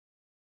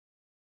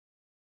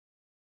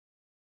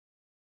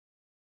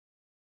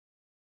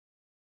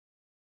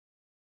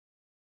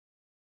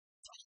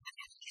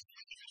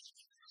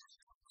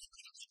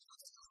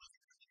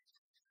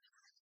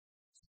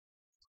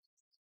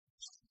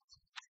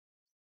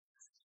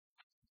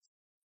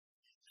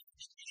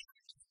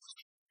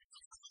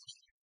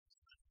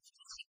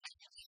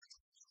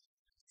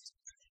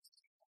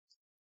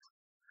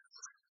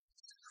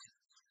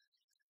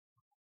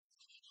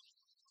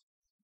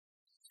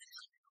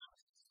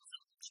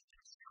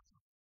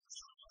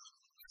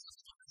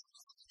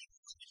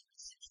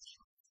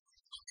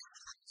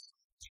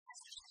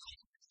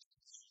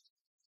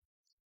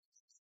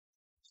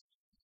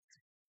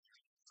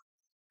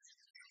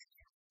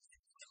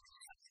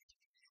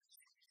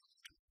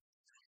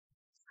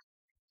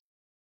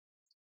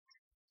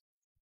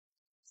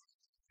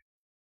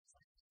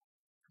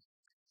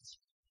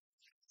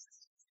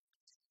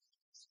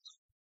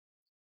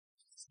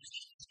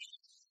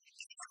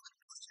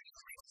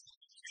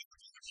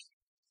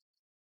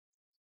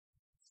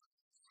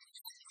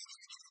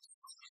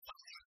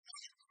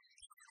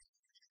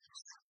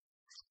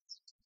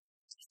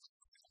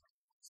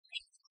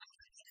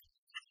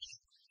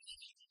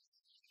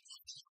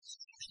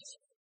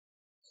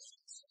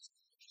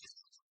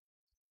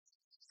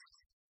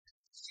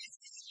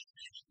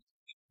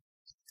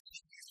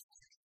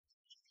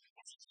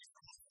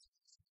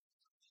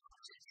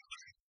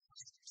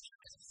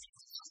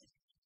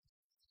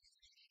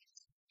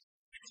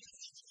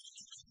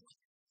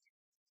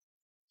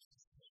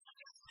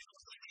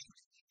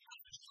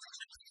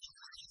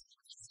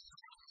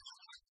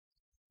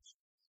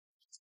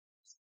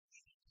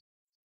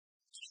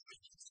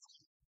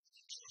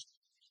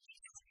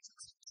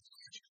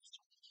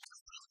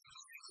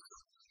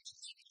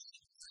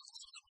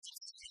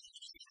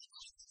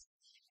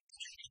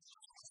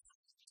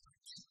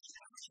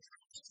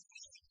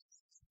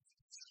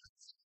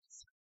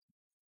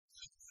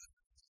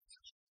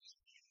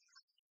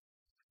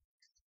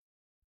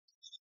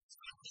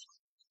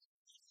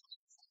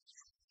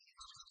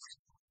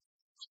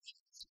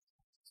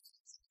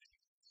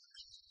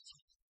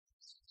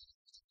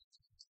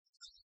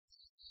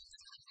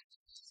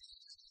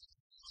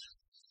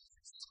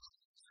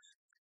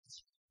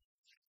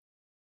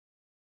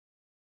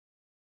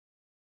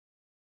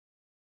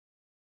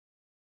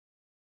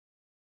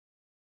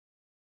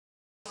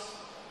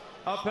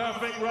A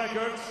perfect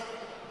record,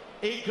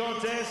 8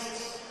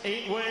 contests,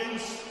 8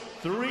 wins,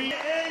 3.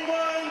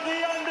 England,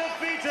 the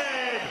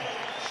undefeated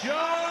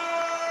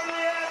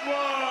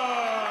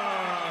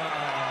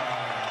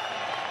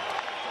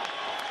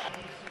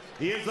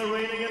He is the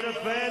reigning and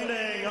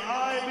defending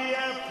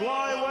IBF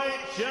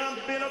flyweight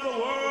champion of the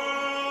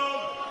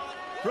world.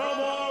 From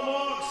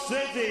Ormoc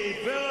City,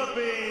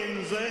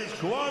 Philippines, it's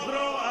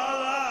Quadro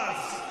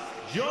Alas,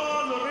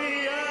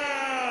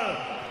 Johnriel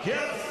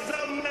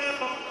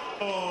Casimero.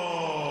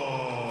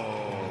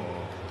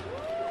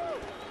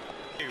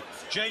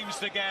 James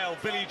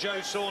DeGale, Billy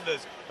Joe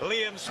Saunders,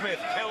 Liam Smith,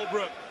 Kell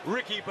Brook,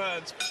 Ricky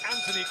Burns,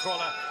 Anthony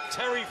Crolla,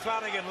 Terry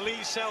Flanagan,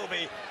 Lee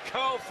Selby,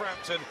 Carl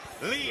Frampton,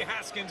 Lee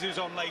Haskins, who's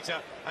on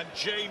later, and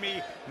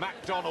Jamie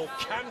McDonald.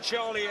 Can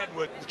Charlie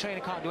Edwards? The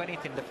trainer can't do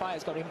anything. The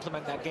fighter's got to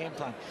implement that game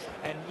plan.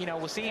 And, you know,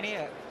 we're seeing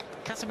here,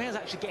 Casimero's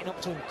actually getting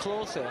up to him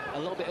closer a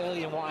little bit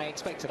earlier than what I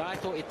expected. I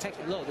thought he'd take,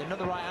 look,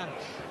 another right hand.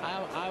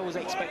 I was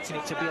expecting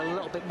it to be a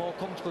little bit more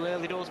comfortable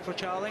early doors for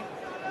Charlie.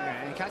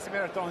 Yeah, and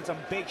Casimero throwing some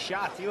big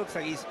shots. He looks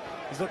like he's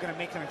looking to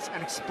make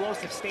an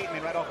explosive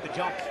statement right off the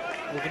jump.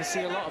 We're going to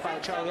see a lot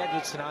about Charlie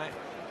Edwards tonight.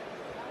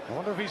 I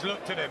wonder if he's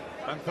looked at him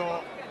and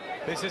thought,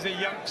 this is a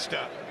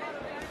youngster.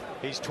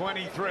 He's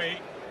 23.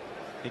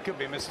 He could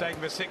be mistaken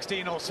for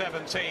 16 or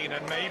 17,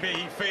 and maybe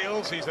he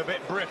feels he's a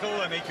bit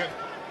brittle and he can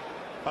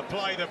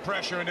apply the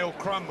pressure and he'll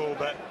crumble.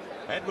 But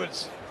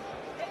Edwards,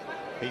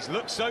 he's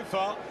looked so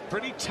far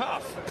pretty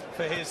tough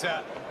for his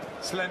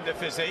slender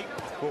physique.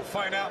 We'll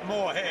find out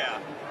more here.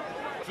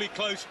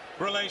 Close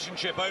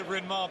relationship over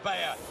in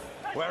Marbella,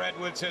 where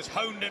Edwards has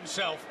honed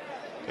himself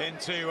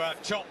into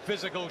top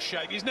physical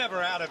shape. He's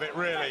never out of it,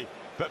 really,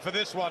 but for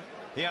this one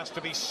he has to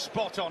be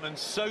spot on and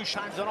so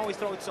times don't always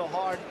throw it so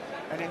hard,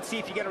 and then see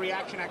if you get a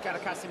reaction out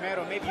of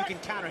Casimero. Maybe you can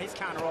counter his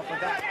counter off of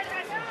that.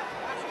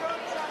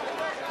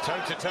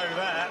 Toe-to-toe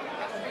there.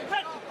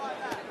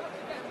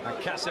 And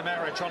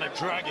Casimero trying to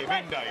drag him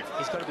in, Dave.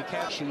 He's got to be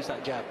careful to use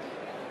that jab.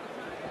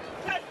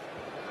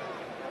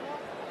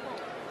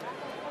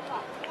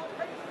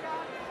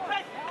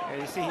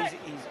 You see,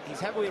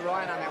 he's heavily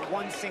relying on that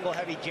one single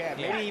heavy jab.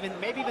 Yeah.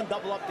 Maybe even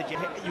double up the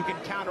jab. You can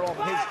counter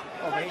over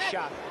his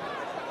shot.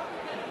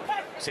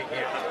 See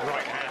here,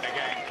 right hand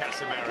again,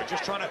 Casimero,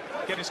 just trying to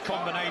get his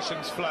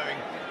combinations flowing.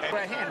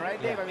 Right hand,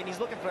 right, Dave? I mean, he's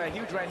looking for a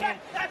huge right hand.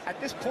 At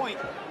this point,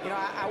 you know,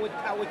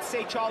 I would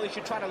say Charlie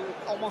should try to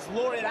almost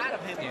lure it out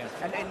of him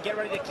and get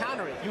ready to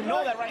counter it. You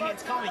know that right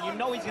hand's coming. You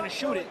know he's going to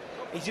shoot it.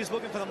 He's just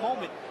looking for the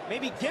moment.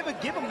 Maybe give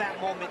him that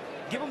moment.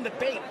 Give him the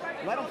bait.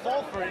 Let him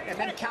fall for it, and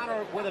then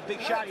counter with a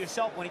big shot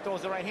yourself when he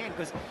throws the right hand.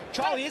 Because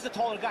Charlie is a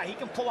taller guy. He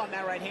can pull on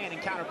that right hand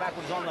and counter back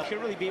with his own left. He'll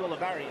really be able to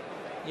vary it.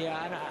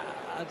 Yeah, and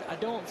I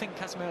don't think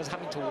Casimero's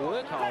having to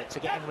work hard to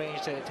get in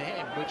range to hit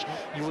him, which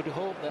you would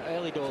hope that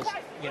early doors,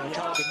 you know,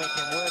 Charlie would be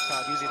making him work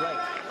hard, use his leg.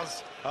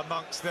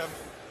 Amongst them,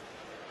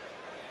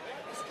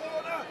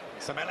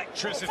 some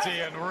electricity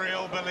and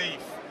real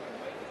belief.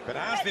 But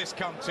has this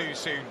come too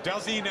soon?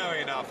 Does he know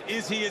enough?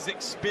 Is he as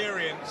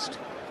experienced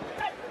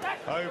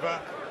over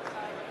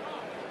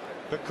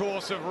the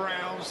course of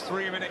rounds,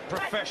 3-minute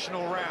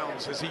professional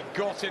rounds? Has he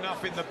got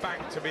enough in the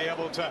bank to be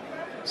able to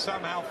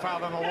somehow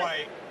fathom a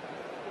way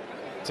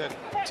to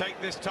take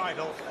this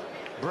title,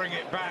 bring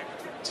it back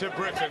to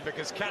Britain?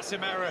 Because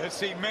Casimero has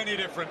seen many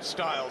different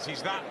styles.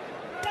 He's that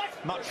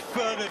much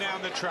further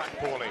down the track,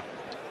 Paulie.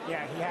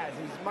 Yeah, he has.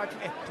 He's much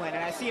playing,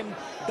 and I see him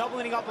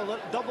doubling up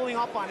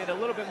on it a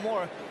little bit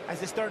more as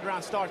this third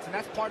round starts, and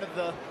that's part of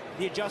the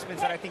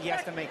adjustments that I think he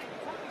has to make.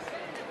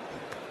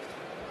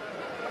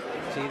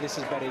 See, this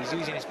is better. He's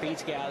using his speed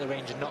to get out of the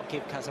range and not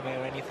give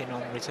Casimero anything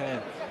on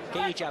return.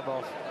 Get your jab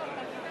off.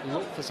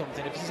 Look for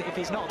something. If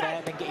he's not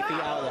there, then get your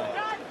feet out of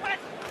there.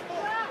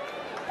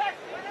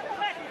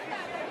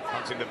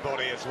 Hunting the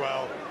body as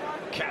well.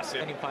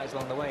 Casim. Fights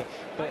along the way,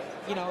 but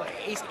you know,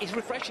 it's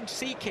refreshing to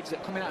see kids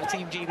that coming out of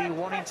Team GB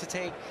wanting to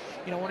take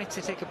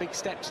a big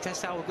step to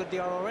test how good they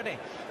are already.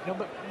 You know,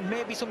 but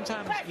maybe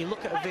sometimes you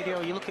look at a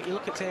video, you look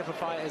at safer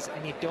fighters,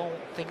 and you don't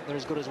think they're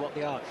as good as what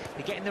they are.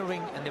 They get in the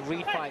ring and they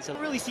read fights. I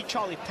really see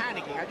Charlie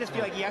panicking. I just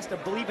feel like he has to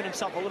believe in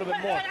himself a little bit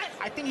more.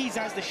 I think he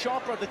has the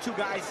sharper of the two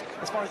guys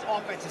as far as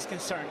offense is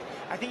concerned.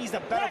 I think he's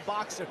the better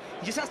boxer.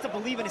 He just has to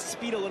believe in his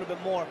speed a little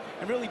bit more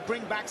and really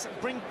bring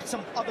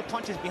some other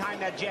punches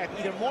behind that jab,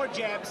 either more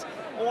jabs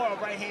or a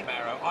right hand.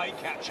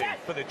 Eye-catching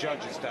for the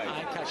judges, Dave.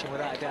 Eye-catching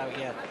without a doubt,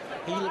 yeah.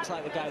 He looks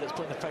like the guy that's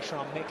putting the pressure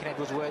on, making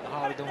Edwards work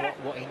harder than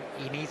what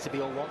he needs to be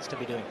or wants to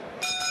be doing.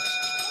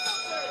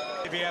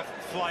 IBF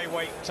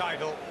flyweight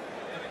title.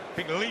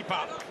 Big leap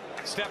up,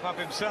 step up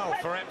himself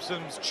for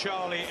Epsom's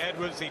Charlie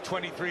Edwards, the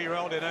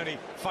 23-year-old in only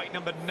fight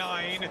number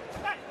 9.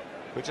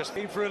 We've just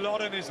been through a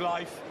lot in his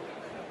life,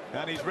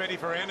 and he's ready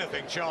for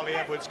anything Charlie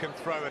Edwards can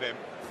throw at him.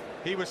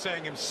 He was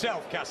saying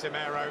himself,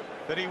 Casimero,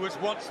 that he was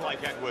once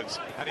like Edwards,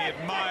 and he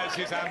admires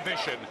his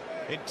ambition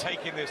in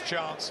taking this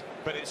chance,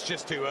 but it's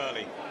just too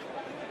early.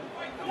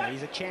 Yeah,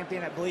 he's a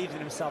champion that believes in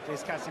himself,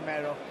 is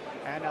Casimero.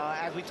 And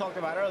as we talked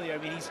about earlier, I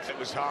mean, It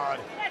was hard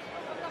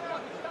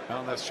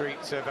on the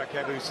streets of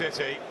Mandaue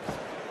City.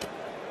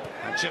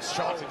 And just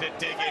started to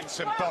dig in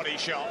some body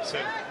shots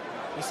and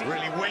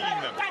really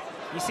winging them.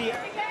 You see, big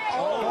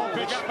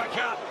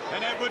uppercut,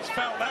 and Edwards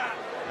felt that.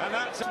 And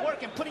that's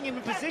work and putting him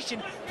in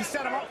position to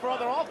set him up for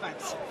other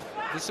offense.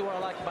 This is what I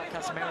like about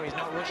Casimero. He's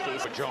not rushed it.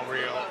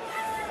 Johnriel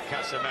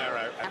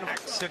Casimero, an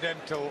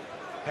accidental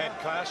head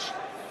clash.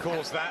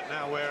 Caused that.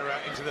 Now we're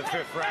into the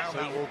 5th round.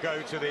 That will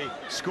go to the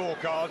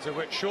scorecards, of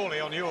which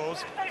surely on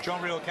yours,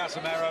 Johnriel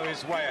Casimero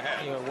is way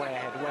ahead. You're way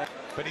ahead.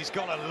 But he's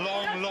got a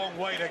long, long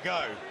way to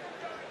go.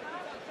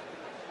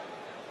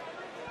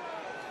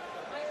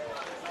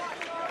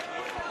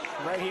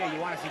 Right here, you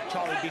want to see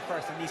Charlie be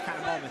first in these kind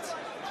of moments,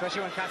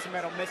 especially when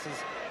Casimero misses.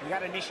 You got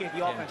to initiate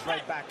the offense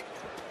right back.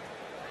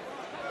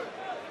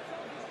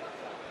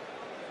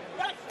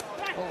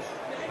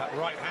 That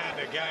right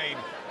hand again,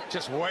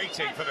 just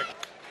waiting for the...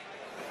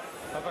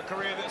 Of a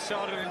career that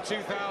started in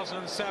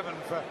 2007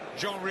 for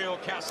Johnriel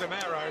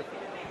Casimero.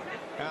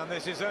 And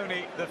this is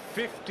only the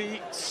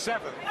 57th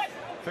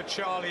for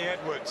Charlie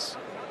Edwards.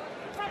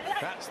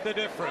 That's the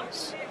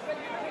difference.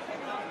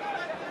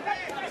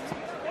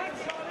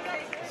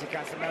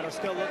 Casimero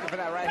still looking for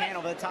that right hand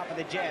over the top of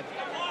the jab.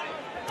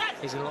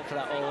 He's going to look for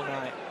that all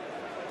night.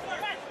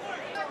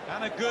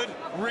 And a good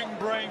ring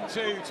brain,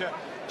 too, to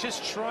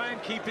just try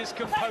and keep his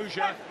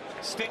composure,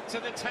 stick to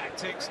the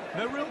tactics.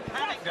 No real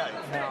panic, Dave.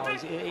 No,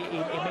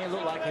 he may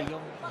look like a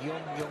young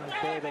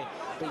baby,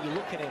 but you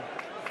look at him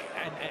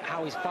and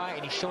how he's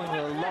fighting. He's showing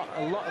a lot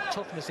of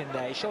toughness in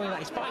there. He's showing that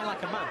he's fighting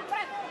like a man,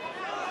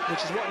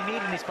 which is what he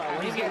needed in this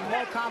fight. He's getting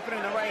more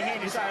confident in the right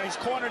hand. His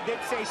corner did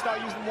say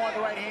start using more of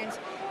the right hands,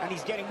 and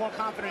he's getting more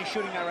confident in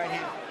shooting that right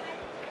hand.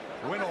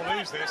 Win or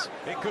lose this,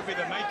 it could be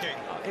the making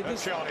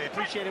of Charlie.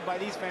 Appreciated by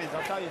these fans,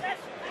 I'll tell you.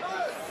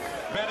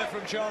 Better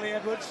from Charlie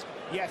Edwards?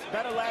 Yes,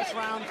 better last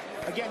round.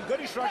 Again, good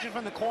instruction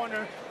from the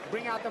corner.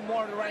 Bring out the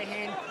more of the right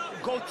hand.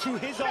 Go to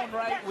his own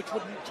right, which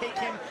would take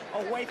him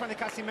away from the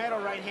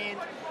Casimero right hand.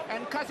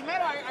 And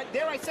Casimero,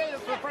 dare I say,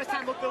 for the first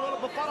time, looked a little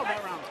befuddled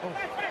that round. Oh.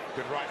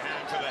 Good right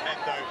hand to the head,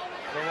 though.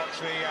 We'll watch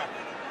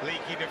the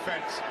leaky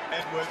defense.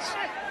 Edwards,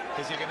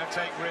 is he going to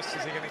take risks?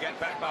 Is he going to get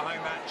back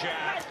behind that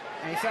jab?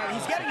 And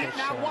he's getting hit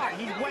now. Why?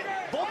 He went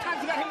both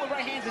times. He got hit with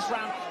right hands this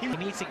round. He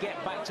needs to get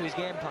back to his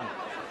game plan.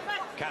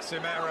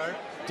 Casimero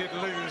did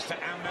lose to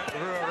Amnet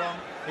Ruarong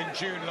in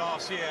June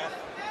last year,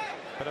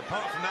 but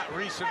apart from that,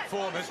 recent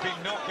form has been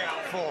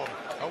knockout form.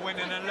 A win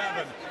in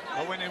 11,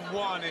 a win in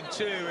 1, in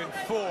 2, in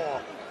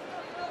 4.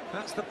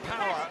 That's the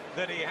power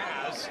that he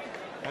has,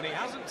 and he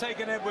hasn't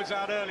taken Edwards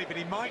out early, but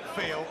he might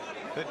feel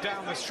that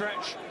down the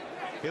stretch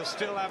he'll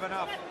still have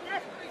enough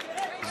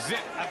zip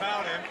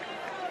about him,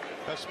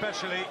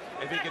 especially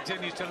if he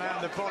continues to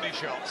land the body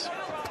shots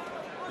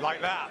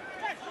like that.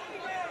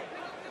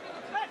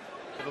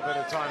 A little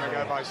bit of time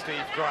ago by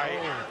Steve Gray,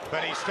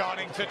 but he's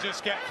starting to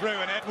just get through,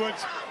 and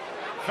Edwards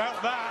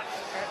felt that.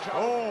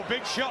 Oh,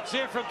 big shots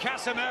here from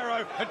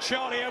Casimero, and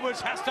Charlie Edwards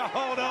has to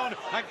hold on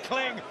and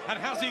cling. And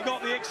has he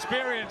got the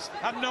experience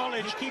and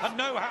knowledge and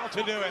know how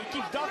to do it? He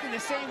keeps dunking the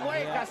same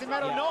way.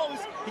 Casimero knows.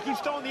 He keeps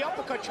throwing the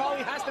uppercut.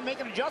 Charlie has to make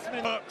an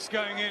adjustment. Hooks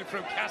going in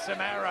from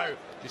Casimero,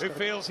 who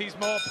feels he's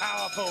more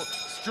powerful,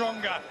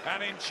 stronger,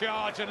 and in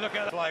charge. And look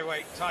at the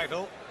flyweight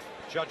title.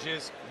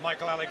 Judges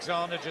Michael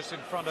Alexander just in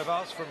front of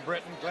us from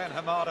Britain, Glenn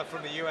Hamada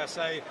from the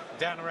USA,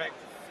 Danrek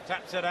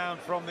Tapsadown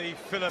from the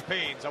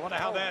Philippines. I wonder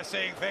how they're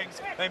seeing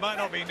things. They might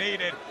not be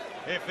needed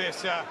if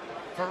this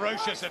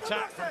ferocious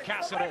attack from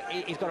Casimero.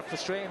 He's got to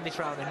frustrate him this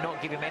round and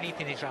not give him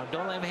anything this round.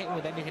 Don't let him hit him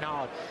with anything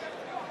hard.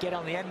 Get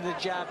on the end of the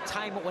jab,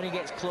 time up when he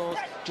gets close.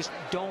 Just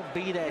don't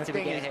be there to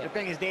get hit. The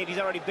thing is, Dave, he's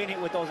already been hit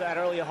with that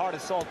earlier hard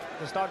assault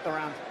to start the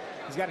round.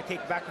 He's got to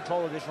take back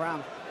control of this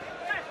round.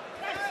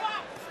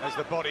 There's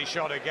the body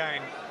shot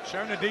again.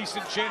 Shown a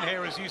decent chin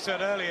here, as you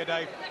said earlier,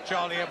 Dave,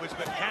 Charlie Edwards,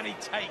 but can he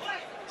take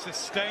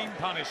sustained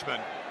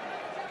punishment?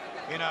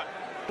 You know,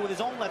 with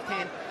his own left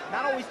hand,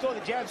 not always throw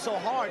the jab so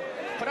hard,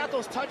 put out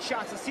those touch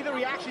shots and see the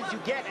reactions you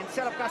get and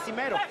set up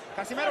Casimero.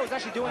 Casimero is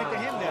actually doing it to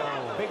him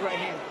there. Big right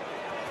hand.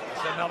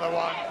 It's another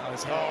one.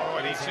 Oh,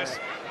 and he's just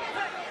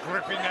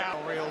gripping down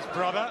Riel's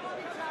brother.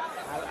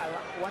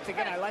 Once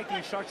again, I like the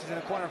instructions in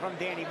the corner from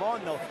Danny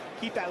Vaughn, though.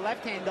 Keep that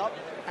left hand up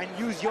and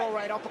use your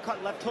right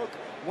uppercut, left hook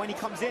when he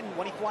comes in,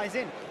 when he flies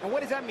in. And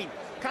what does that mean?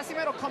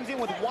 Casimero comes in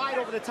with wide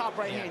over the top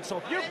right hand. So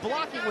if you're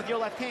blocking with your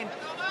left hand,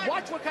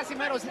 watch where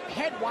Casimero's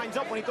head winds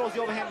up when he throws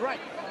the overhand right.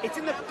 It's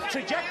in the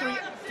trajectory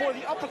for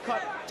the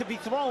uppercut to be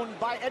thrown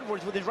by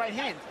Edwards with his right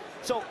hand.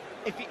 So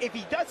if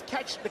he does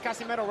catch the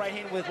Casimero right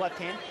hand with his left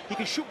hand, he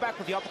can shoot back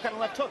with the uppercut and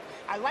left hook.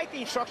 I like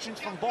the instructions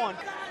from Vaughn.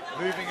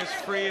 Moving as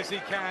free as he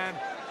can,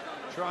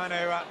 trying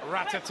to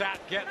rat-a-tat,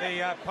 get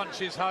the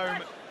punches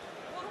home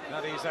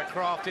that he's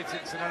crafted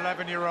since an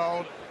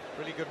 11-year-old.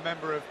 Really good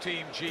member of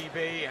Team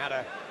GB, had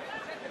a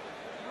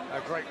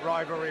great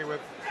rivalry with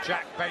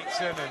Jack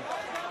Bateson, and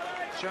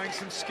showing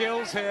some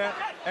skills here,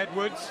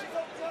 Edwards.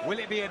 Will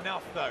it be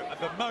enough, though? At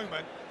the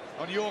moment,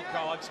 on your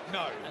cards,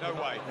 no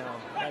way.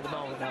 No, at the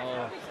moment,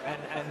 no.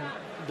 And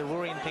the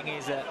worrying thing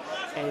is that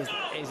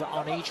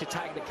on each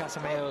attack that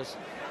Casimero's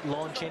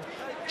launching,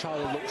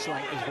 Charlie looks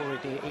like he's worried.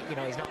 You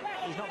know, he's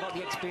not got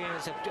the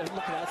experience of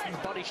looking at the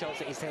body shots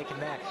that he's taken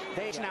there.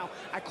 Now,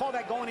 I call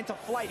that going into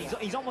flight.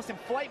 He's almost in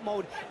flight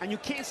mode, and you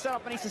can't set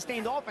up any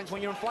sustained offense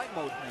when you're in flight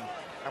mode.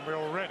 And we're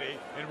already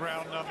in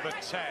round number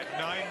 10.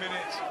 9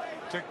 minutes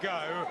to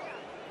go.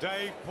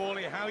 Dave,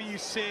 Paulie, how are you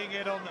seeing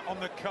it on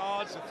the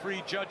cards? The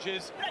three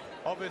judges,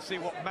 obviously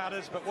what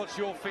matters, but what's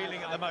your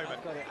feeling at the moment?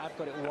 I've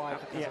got it wide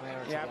for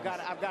Casimero. Yeah,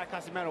 I've got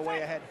Casimero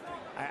way ahead.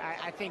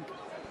 I think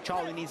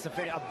Charlie needs to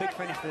finish a big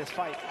finish for this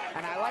fight,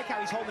 and I like how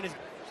he's holding his.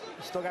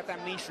 He's still got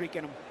that mean streak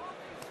in him.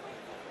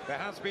 There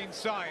has been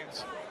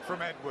signs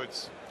from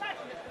Edwards.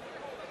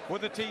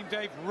 Would the team,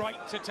 Dave, right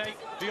to take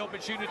the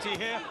opportunity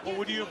here, or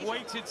would you have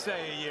waited,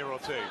 say, a year or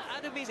two?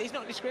 Adam, he's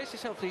not disgraced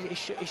himself. He's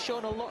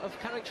shown a lot of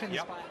character in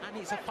this fight, and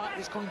it's a fight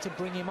that's going to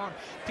bring him on.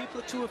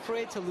 People are too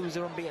afraid to lose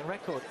their unbeaten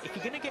record. If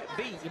you're going to get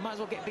beat, you might as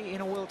well get beat in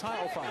a world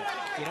title fight,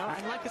 you know?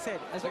 And like I said...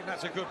 I think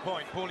that's a good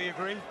point. Paulie,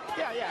 agree?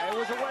 Yeah, it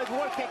was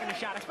worth taking a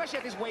shot, especially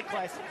at this weight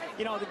class.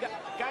 You know, the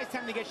guys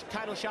tend to get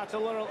title shots a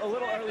little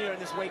earlier in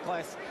this weight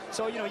class.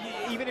 So, you know,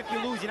 even if you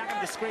lose, you're not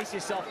going to disgrace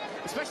yourself,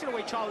 especially the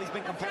way Charlie's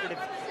been competitive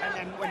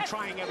and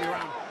trying every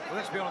round.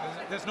 Well, let's be honest,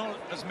 there's not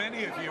as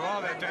many of you,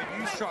 are there, Dave?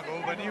 You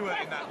struggled when you were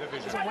in that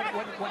division. When I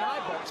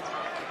boxed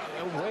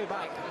way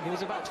back, there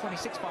was about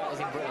 26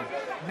 fighters in Britain.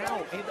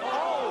 Now,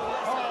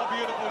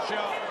 beautiful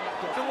shot.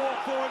 To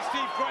walk forward,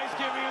 Steve Gray's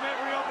giving him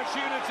every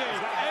opportunity.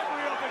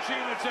 Every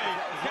opportunity.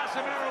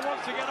 Casimero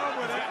wants to get on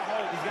with it.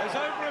 There's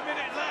over a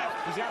minute left.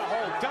 He's got to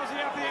hold. Does he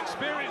have the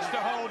experience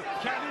to hold?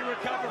 Can he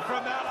recover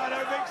from that? I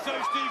don't think so.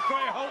 Steve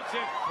Gray holds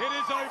it. It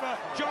is over.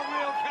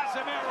 Johnriel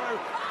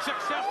Casimero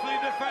successfully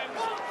defends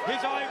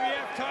his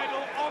IBF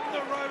title on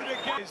the road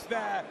again. It's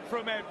there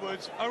from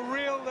Edwards. A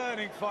real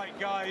learning fight,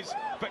 guys.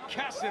 But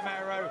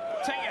Casimero,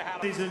 take your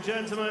hat. Ladies and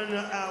gentlemen,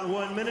 at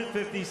 1 minute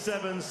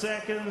 57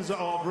 seconds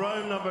of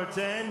round number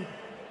 10,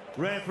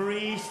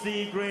 referee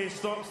Steve Gray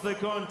stops the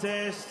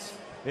contest.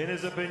 In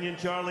his opinion,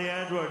 Charlie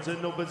Edwards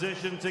in no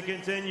position to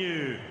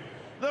continue.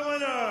 The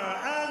winner,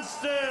 and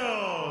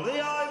still the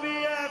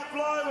IBF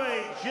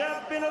flyweight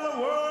champion of the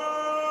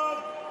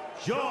world,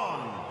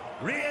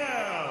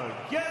 Johnriel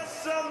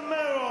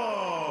Casimero.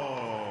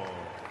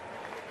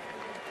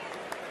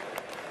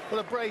 Well,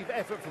 a brave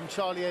effort from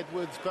Charlie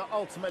Edwards, but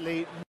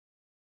ultimately...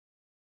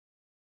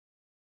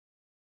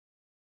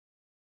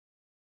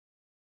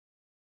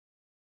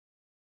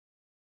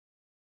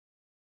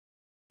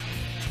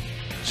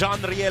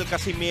 Johnriel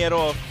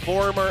Casimero,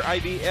 former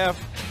IBF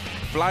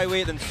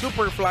flyweight and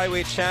super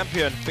flyweight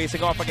champion,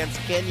 facing off against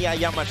Kenya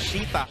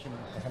Yamashita.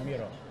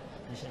 Casimero,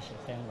 this is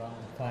a 10-round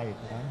fight.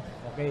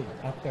 Okay,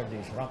 after the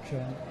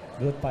disruption,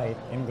 good fight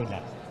and good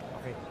luck.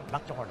 Okay,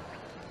 back to corner.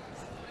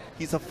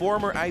 He's a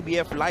former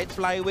IBF light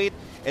flyweight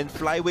and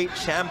flyweight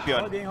champion.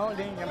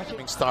 Holding,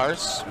 Yamashita.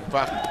 Stars, in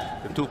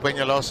fact, the two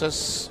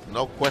Peñalosas,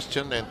 no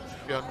question, and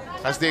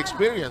has the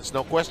experience,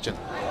 no question.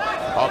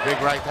 Oh, big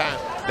right hand.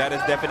 That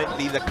is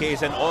definitely the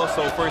case, and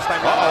also first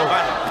time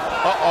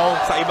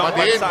sa ibang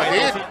bansa.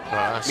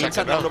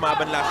 Minsan lang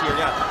lumaban last year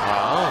yan.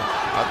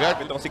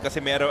 Agad. Itong si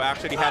Casimero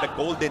actually had a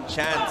golden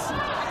chance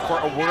for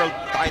a world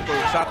title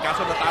shot,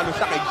 kaso natalo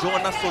siya kay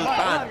Jonas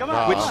Sultan,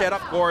 which set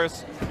up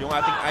course yung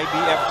ating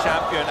IBF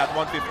champion at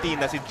 115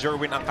 na si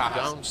Jerwin Angkahas.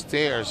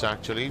 Downstairs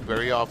actually,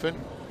 very often.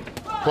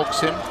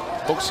 Hooks him,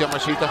 hooks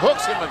Yamashita,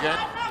 hooks him again.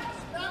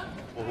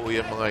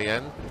 Uhuyan mga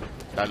yan,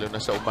 lalo na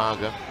sa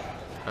umaga.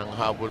 Ang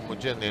habol mo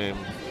dyan,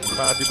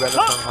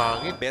 ma-develop ng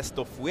hangin. Best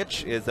of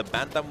which is the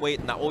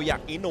bantamweight Naoya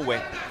Inoue.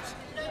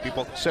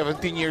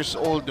 17 years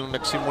old nung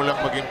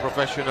nagsimulang maging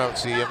professional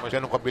si Yamashita.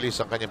 Ganun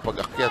kabilis ang kanyang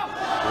pag-akyat.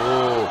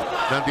 Oh,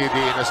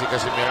 nandidiin na si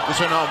Casimero.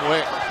 Gusto na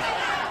umuwi.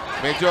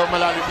 Medyo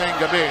malalim na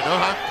yung gabi, no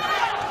ha?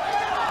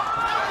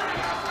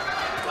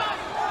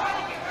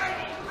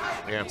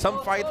 Yeah.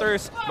 Some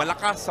fighters,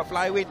 malakas sa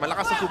flyweight,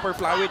 malakas sa super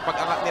flyweight. Pag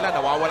angat nila,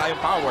 nawawala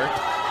yung power.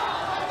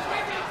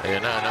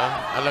 Ayan na, no?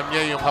 Alam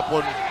niya yung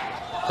Hapon,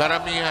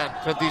 karamihan,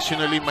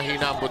 traditionally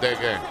mahina ang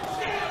bodega.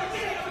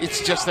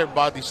 It's just their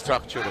body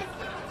structure.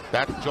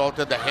 That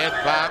jolted the head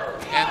back,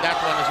 and that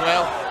one as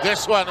well.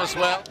 This one as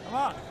well.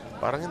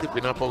 Parang hindi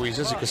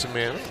pinapawisan si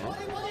Casimero, no?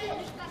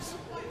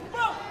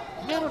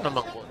 Meron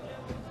naman po.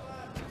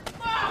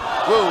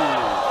 Whoa!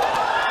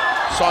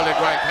 Solid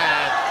right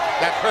hand.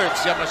 That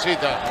hurts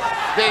Yamashita.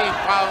 They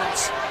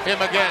pounce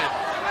him again.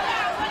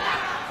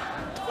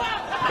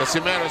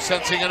 Casimero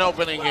sensing an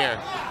opening here.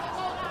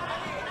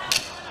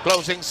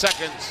 Closing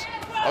seconds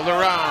of the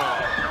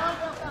round.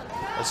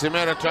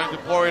 Casimero trying to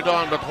pour it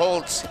on, but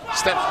holds,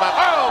 steps back.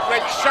 Oh,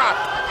 great shot!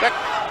 That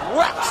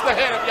whacks the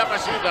head of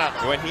Yamashita.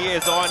 When he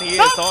is on,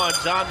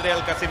 Johnriel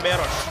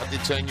Casimero.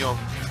 Atid sa inyo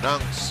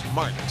ng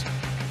smart.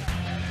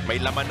 May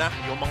laman na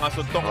yung mga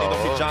suntok nito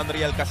si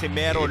Johnriel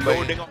Casimero.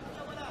 Loading.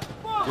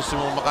 Gusto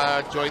mo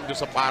maka-join doon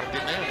sa party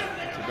na yun.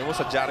 Sabi mo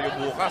sa dyaryo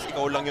bukas,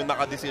 ikaw lang yung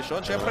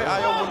naka-desisyon. Siyempre,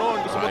 ayaw mo noon.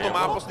 Gusto mo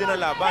tumapos din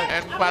ang laban.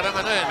 And parang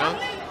ano no?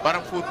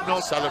 Parang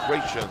footnote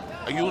celebration.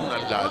 Ayun,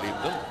 ang lalim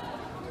doon.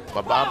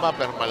 Mababa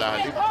pero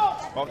malalim.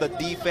 Of the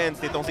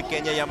defense nitong si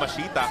Kenya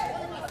Yamashita.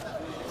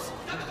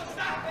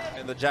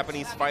 And the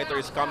Japanese fighter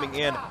is coming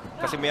in.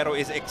 Casimero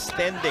is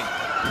extending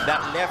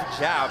that left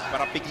jab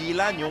para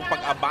pigilan yung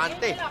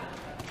pag-abante.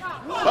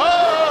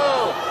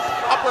 Oh!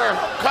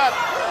 Uppercut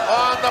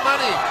on the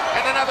money.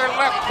 And another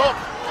left hook.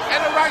 And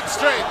a right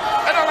straight.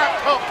 And a left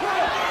hook.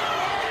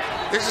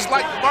 This is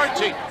like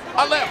marching.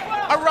 A left,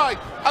 a right,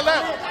 a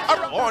left, a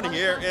right. On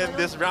here in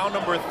this round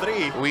number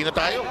 3. Uwi na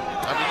tayo.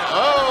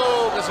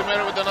 Oh!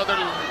 Casimero with another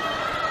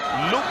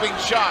looping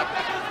shot.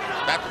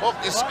 That hook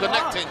is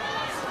connecting.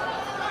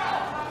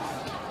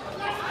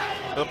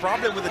 The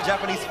problem with the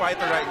Japanese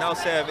fighter right now,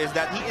 Sev, is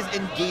that he is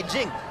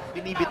engaging.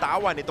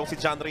 Binibitawan itong si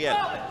Johnriel.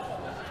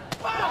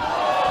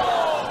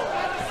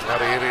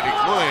 Naririnig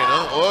mo eh, no?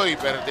 Oy,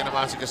 pero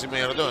tinamaan si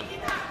Casimero doon.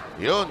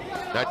 Yun,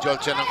 na-jolt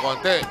siya ng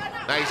konti.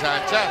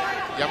 Naisahan siya.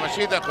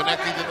 Yamashita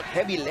connecting to the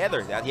heavy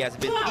leather that he has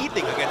been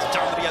eating against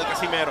Johnriel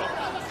Casimero.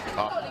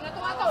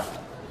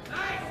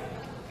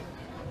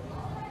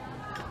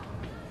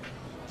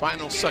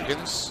 Final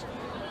seconds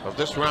of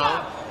this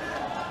round.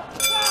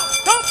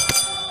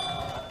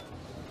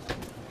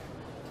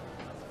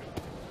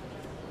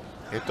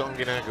 Ito ang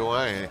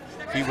ginagawa eh.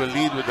 He will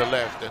lead with the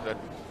left and then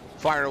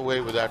fire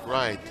away with that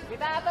right.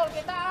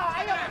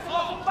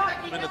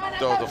 Minute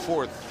of the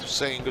 4th,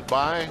 saying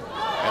goodbye.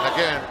 And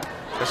again,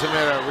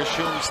 Casimero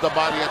resumes the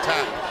body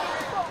attack.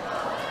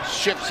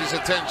 Shifts his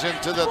attention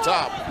to the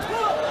top.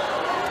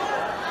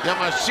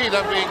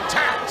 Yamashita being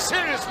tagged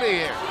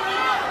seriously here.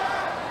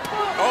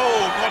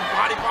 Oh, good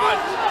body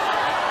punch.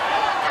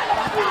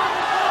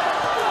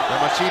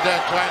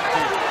 Yamashita trying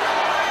to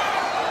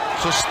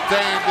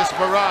sustain this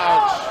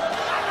barrage.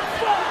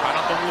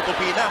 Parang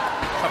tumutupi na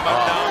sa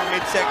bandang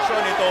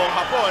midsection itong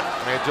hapon.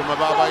 Medyo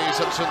mababa yung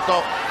isang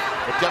suntok.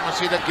 But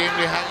Yamashita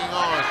gamely hanging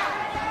on.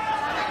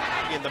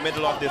 In the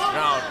middle of this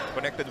round,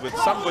 connected with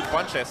some good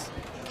punches.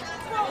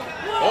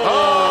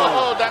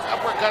 Oh, that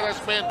uppercut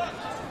has been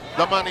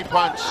the money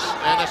punch.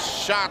 And a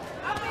shot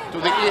to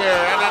the ear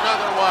and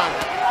another one.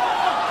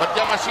 But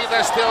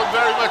Yamashita is still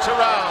very much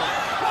around.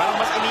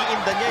 Parang mas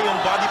iniinda niya yung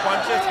body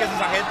punches kaysa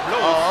sa head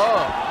blows.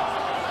 Oo.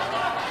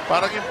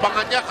 Parang yung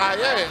panga niya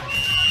kaya eh.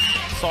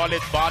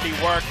 Solid body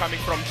work coming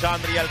from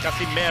Johnriel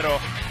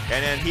Casimero.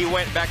 And then he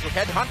went back to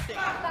headhunting.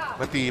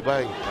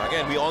 Matibay.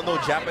 Again, we all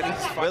know Japanese.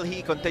 Will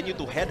he continue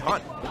to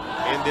headhunt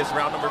in this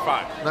round number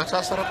 5?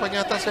 Nasasarapan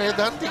yata sa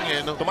headhunting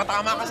eh. No?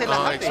 Tumatama kasi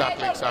lahat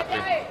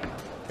exactly.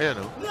 Ayan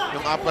o.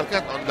 Yung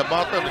uppercut on the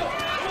bottom eh.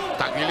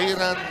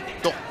 Tagiliran,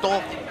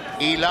 tuktok,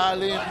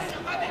 ilalim.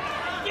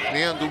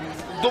 Ngayon,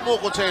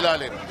 dumukot sa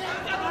ilalim.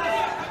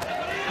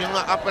 Yung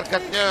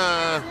uppercut niya,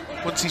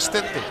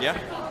 consistent eh. Yeah.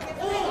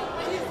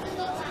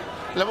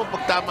 Alam mo,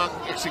 pag tamang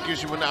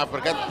execution mo na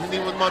uppercut,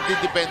 hindi mo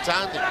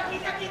matidepensahan eh.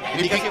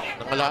 Hindi kasi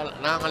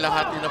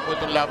nangangalahati na po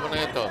itong laban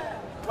na ito.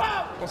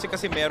 Kung si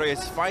Casimero is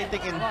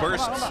fighting in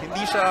bursts,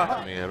 hindi siya...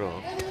 Casimero.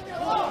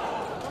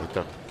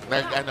 Ito.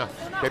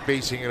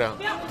 Pe-pacing round.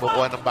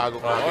 Kumukuha ng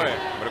bagong hangin.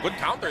 But a good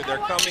counter.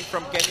 They're coming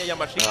from Kenya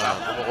Yamashita.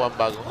 Kumukuha ng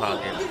bagong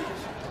hangin.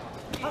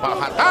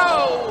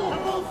 Pakataw!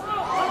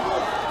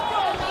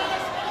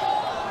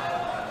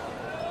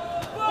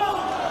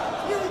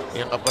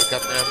 Yung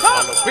uppercut na yan,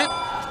 malupit!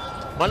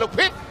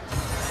 Malupit!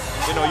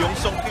 You know, yung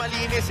song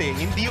malinis eh.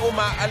 Hindi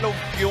umaalog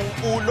yung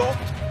ulo.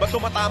 But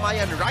tumatama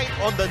yan right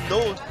on the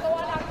nose.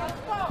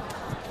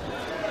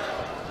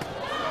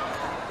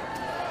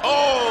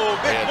 Oh,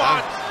 big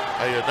punch!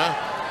 Ayun na.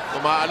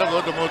 Umaalog o,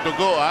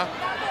 dumudugo ah.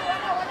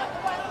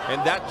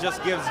 And that just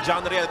gives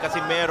Johnriel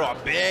Casimero a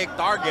big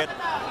target.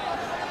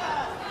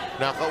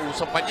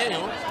 Nakausap pa niya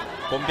yun.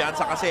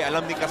 Kumpiyansa kasi.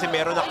 Alam ni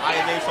Casimero na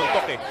kaya niya yung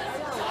suntok eh.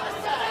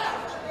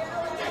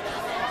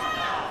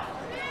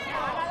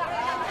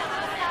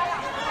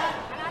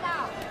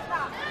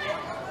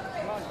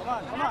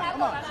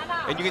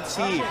 And you can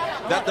see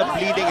that the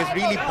bleeding is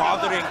really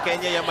bothering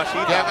Kenya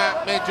Yamashita. Kaya nga,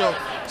 medyo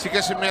si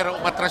Casimero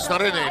umatras na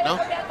rin eh,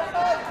 no?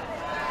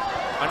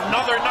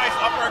 Another nice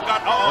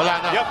uppercut. Uh-oh. Wala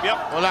na. Yep.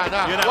 Wala na.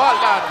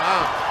 Wala na.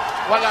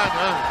 Wala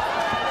na.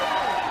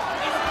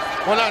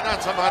 Wala na.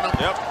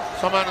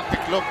 Sama ng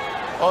tiklop.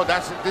 Oh,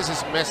 this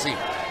is messy.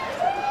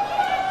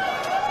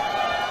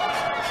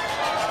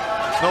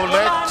 No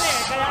legs.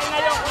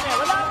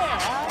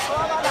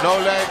 No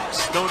legs.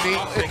 No knee.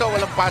 Ito,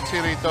 walang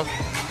patchy rito.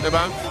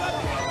 Diba?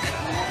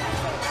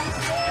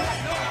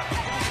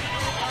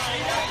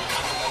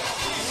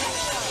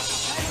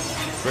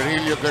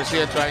 Riel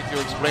Garcia trying to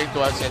explain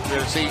to us, and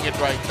we're seeing it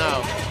right now.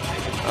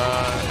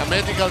 A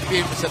medical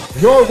team said,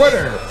 your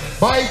winner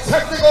by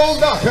technical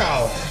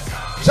knockout,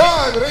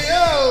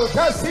 Johnriel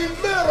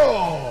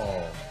Casimero.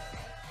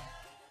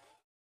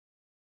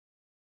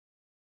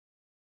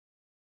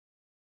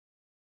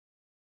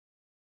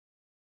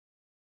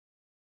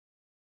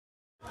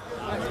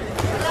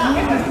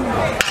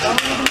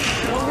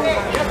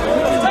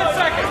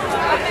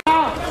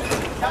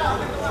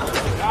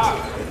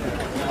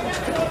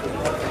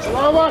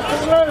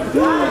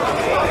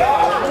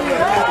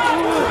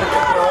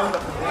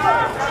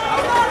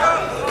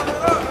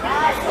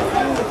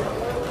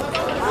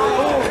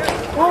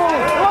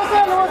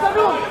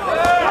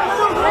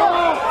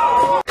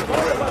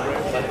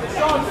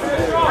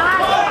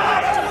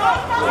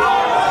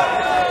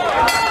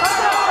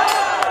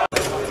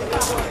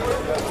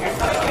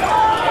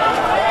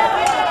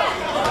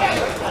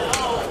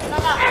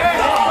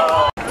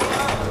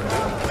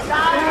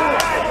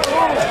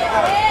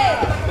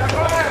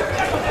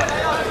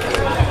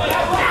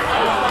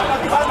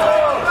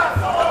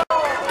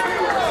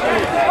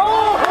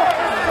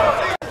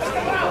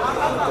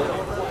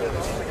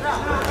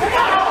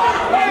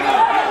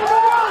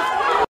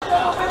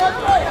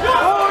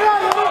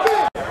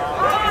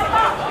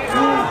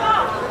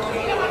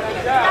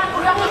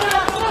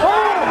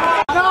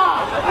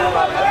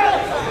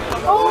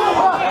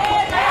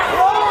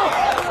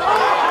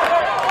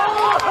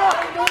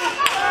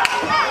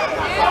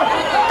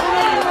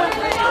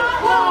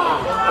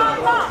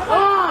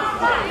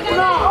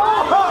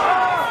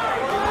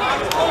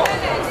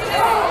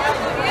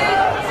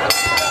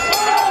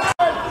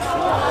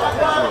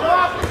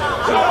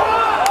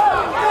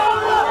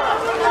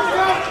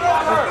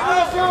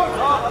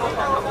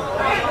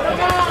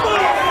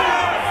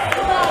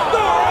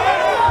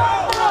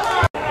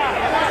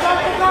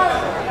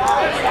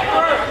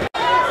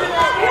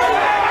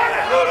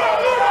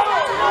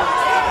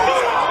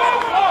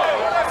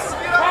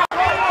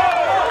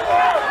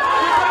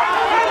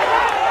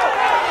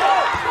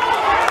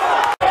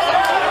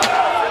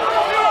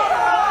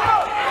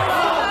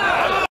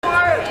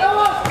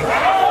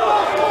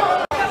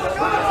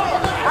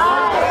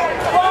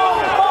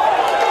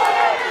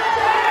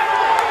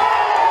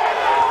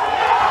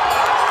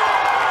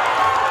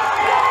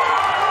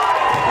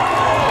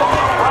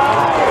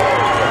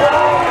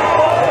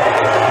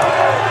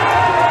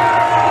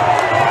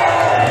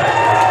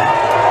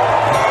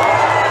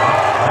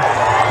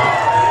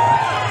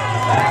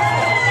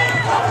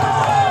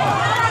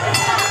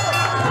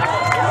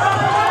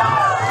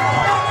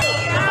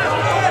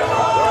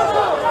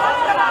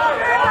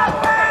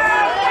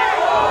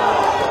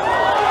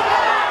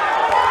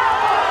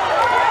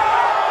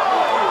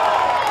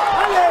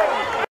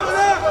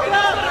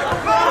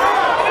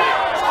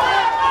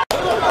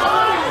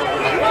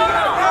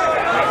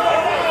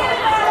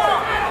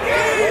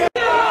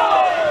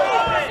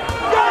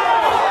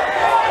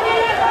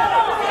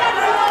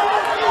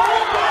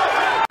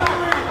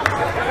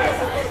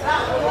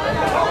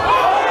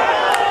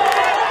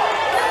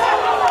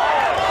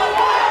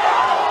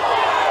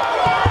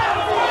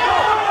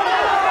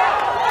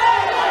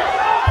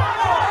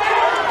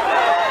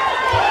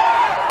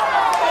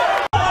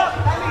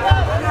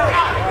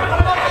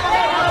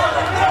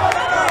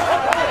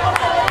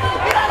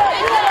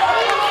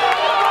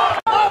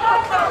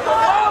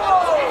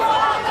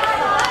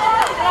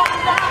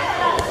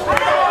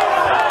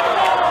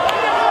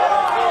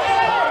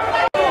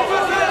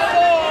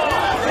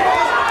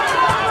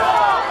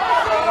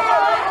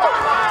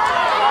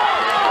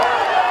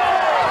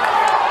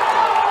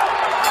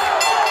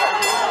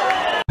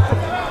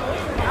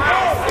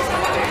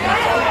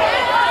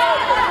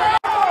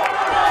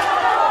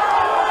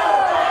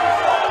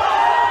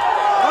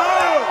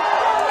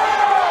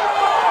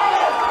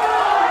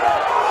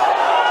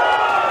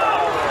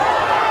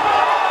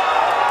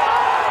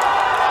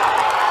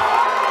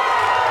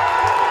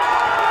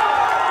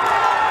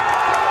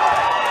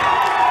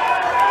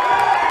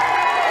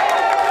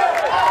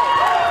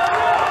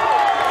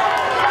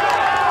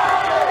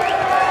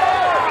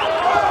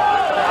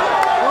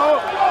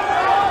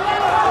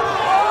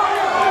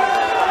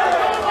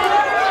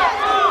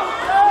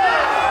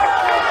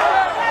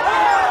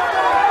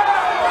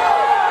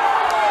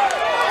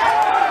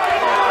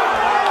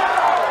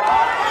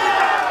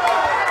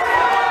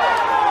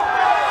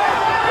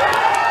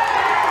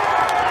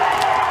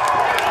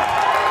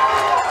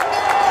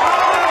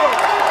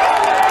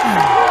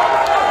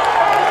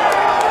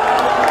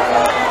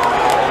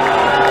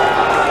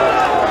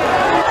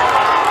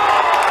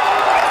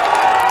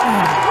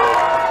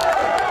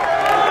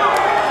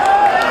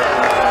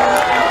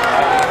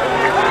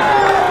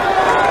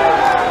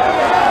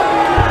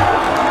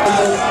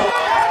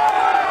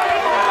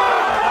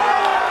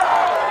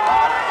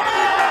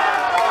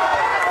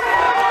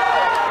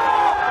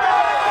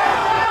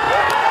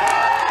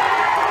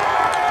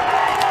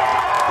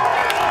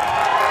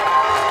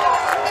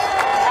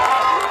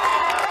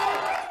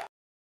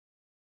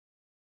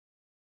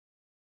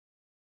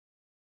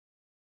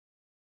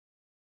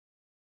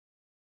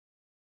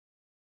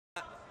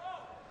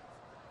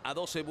 a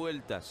 12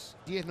 vueltas.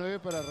 10-9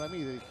 para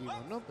Ramírez,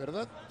 dijimos, ¿no?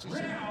 ¿Verdad? Sí, sí.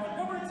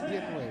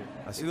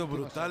 10-9. Ha sido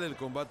brutal el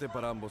combate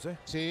para ambos, ¿eh?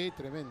 Sí,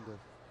 tremendo.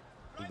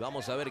 Y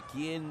vamos a ver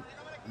quién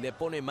le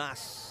pone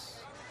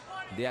más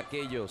de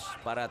aquellos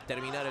para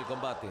terminar el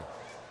combate.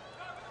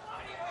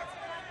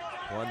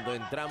 Cuando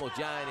entramos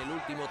ya en el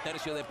último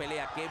tercio de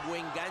pelea, qué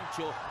buen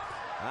gancho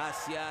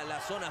hacia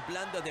las zonas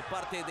blandas de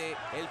parte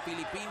del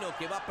filipino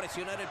que va a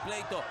presionar el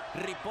pleito.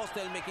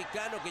 Riposta el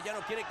mexicano que ya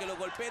no quiere que lo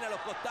golpeen a los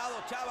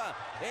costados, Chava.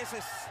 Ese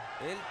es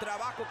el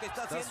trabajo que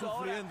está haciendo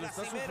ahora Casimero.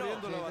 Está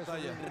sufriendo la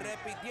batalla.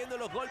 Repitiendo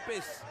los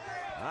golpes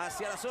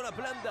hacia las zonas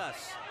blandas.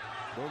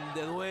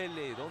 Donde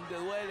duele, donde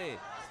duele.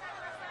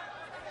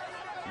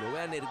 Lo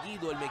vean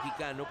erguido el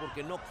mexicano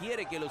porque no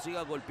quiere que lo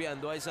siga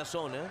golpeando a esa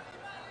zona.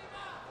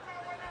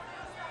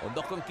 Con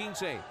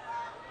 2:15.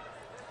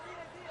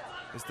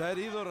 Está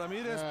herido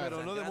Ramírez,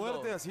 pero no de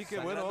muerte, así que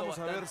bueno, vamos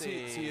a ver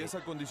si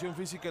esa condición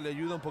física le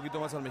ayuda un poquito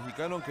más al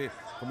mexicano, aunque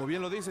como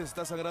bien lo dices,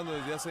 está sangrando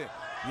desde hace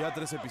ya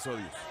 3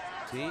 episodios.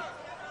 Sí.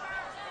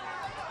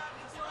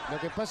 Lo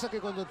que pasa es que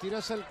cuando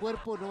tirás al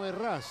cuerpo no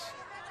errás.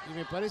 Y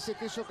me parece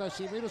que eso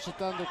Casimero se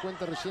está dando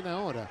cuenta recién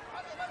ahora.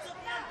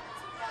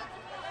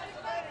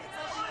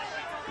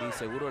 Y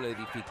seguro le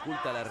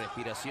dificulta la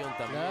respiración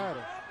también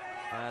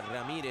a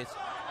Ramírez.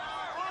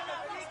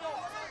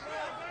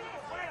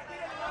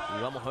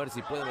 Y vamos a ver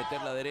si puede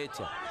meter la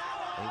derecha.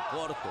 En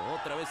corto,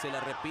 otra vez se la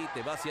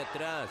repite, va hacia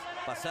atrás,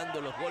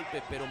 pasando los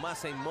golpes, pero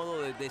más en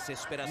modo de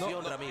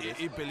desesperación Ramírez.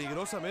 Y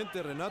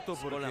peligrosamente, Renato,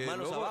 porque con las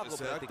manos luego, abajo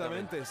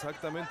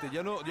exactamente.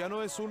 Ya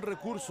no es un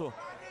recurso,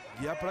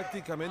 ya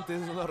prácticamente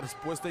es una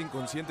respuesta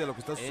inconsciente a lo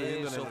que está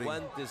sucediendo en el ring. Esos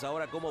guantes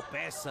ahora cómo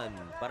pesan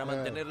para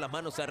mantener las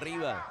manos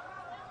arriba.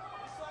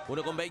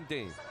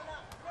 1:20.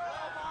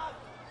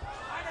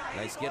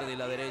 La izquierda y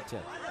la derecha.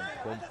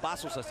 Con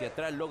pasos hacia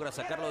atrás logra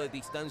sacarlo de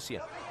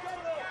distancia.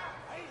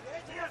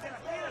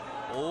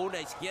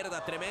 Una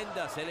izquierda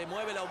tremenda. Se le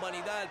mueve la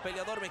humanidad al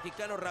peleador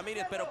mexicano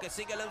Ramírez, pero que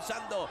sigue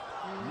lanzando.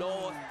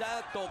 Lo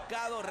está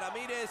tocado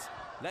Ramírez.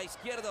 La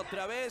izquierda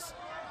otra vez.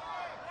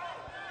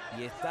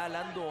 Y está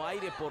alando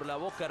aire por la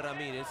boca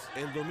Ramírez.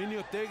 El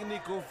dominio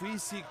técnico,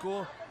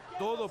 físico,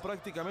 todo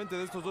prácticamente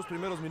de estos 2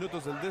 primeros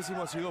minutos del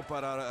 10º ha sido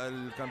para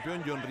el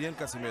campeón Johnriel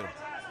Casimero.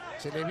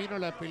 Se le vino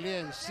la pelea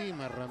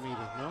encima a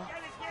Ramírez, ¿no?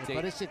 Me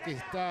parece que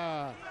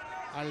está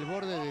al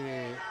borde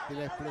de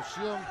la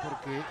explosión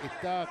porque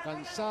está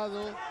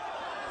cansado.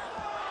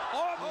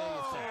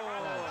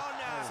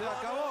 Se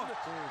acabó.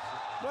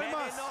 No hay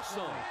más.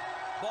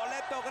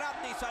 Boleto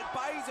gratis al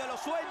país de los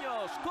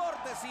sueños.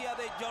 Cortesía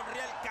de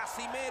Johnriel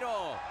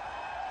Casimero.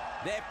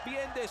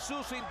 Defiende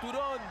su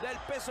cinturón del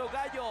peso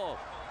gallo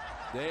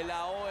de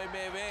la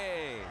OMB.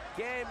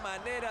 Qué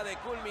manera de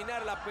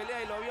culminar la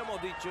pelea, y lo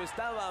habíamos dicho,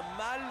 estaba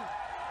mal,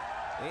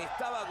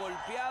 estaba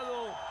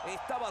golpeado,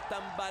 estaba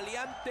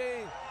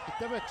tambaleante.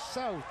 Estaba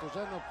exhausto,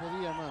 ya no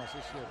podía más,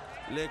 es cierto.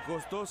 Le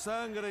costó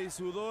sangre y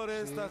sudor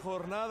esta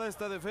jornada,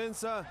 esta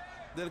defensa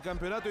del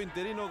campeonato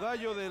interino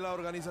gallo de la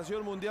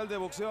Organización Mundial de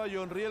Boxeo a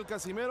Johnriel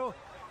Casimero.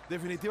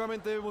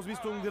 Definitivamente hemos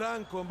visto un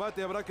gran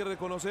combate, habrá que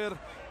reconocer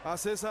a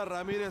César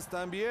Ramírez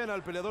también,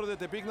 al peleador de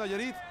Tepic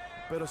Nayarit,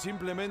 pero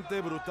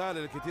simplemente brutal.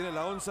 El que tiene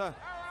la onza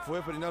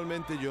fue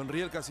finalmente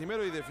Johnriel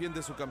Casimero y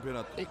defiende su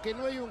campeonato. Es que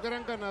no hay un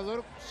gran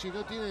ganador si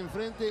no tiene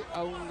enfrente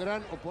a un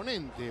gran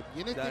oponente.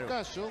 Y en este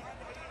caso,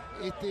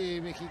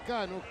 este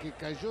mexicano que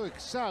cayó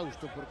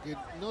exhausto porque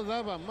no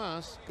daba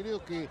más,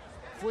 creo que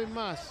fue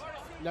más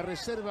la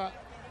reserva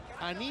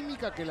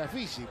anímica que la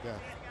física.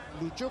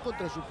 Luchó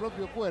contra su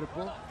propio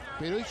cuerpo,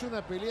 pero hizo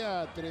una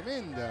pelea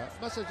tremenda,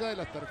 más allá de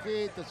las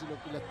tarjetas y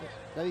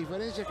la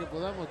diferencia que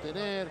podamos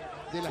tener,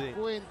 de las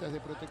cuentas,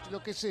 de protección,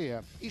 lo que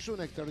sea. Hizo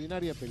una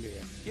extraordinaria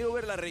pelea. Quiero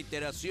ver la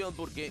reiteración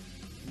porque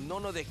no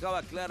nos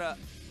dejaba clara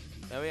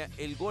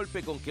el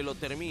golpe con que lo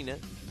termina.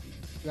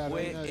 Claro,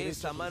 fue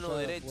esa mano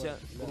derecha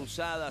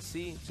cruzada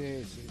así.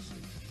 Sí.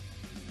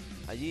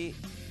 Allí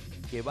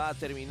que va a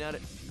terminar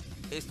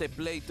este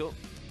pleito.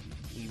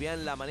 Y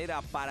vean la manera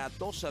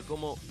aparatosa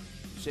como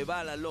se va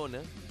a la lona.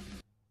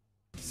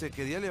 Se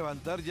quería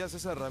levantar ya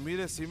César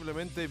Ramírez,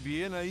 simplemente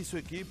bien ahí su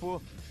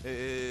equipo,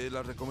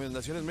 las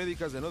recomendaciones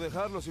médicas de no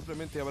dejarlo,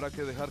 simplemente habrá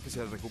que dejar que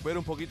se recupere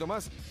un poquito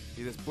más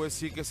y después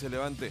sí que se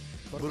levante.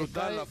 Porque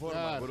brutal la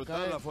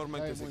forma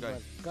en que se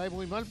cae. Cae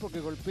muy mal porque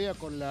golpea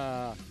con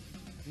la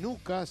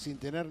nuca sin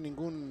tener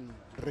ningún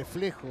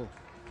reflejo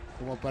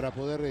como para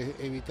poder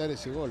evitar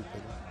ese golpe,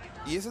 ¿no?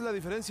 Y esa es la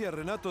diferencia,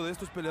 Renato, de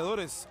estos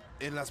peleadores.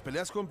 En las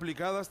peleas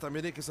complicadas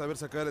también hay que saber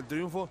sacar el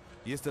triunfo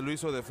y este lo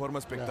hizo de forma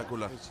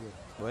espectacular. Claro,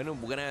 bueno,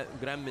 un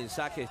gran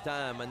mensaje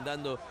está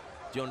mandando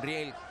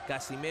Johnriel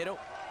Casimero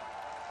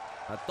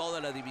a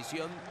toda la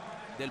división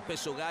del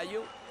peso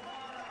gallo.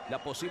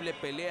 La posible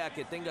pelea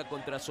que tenga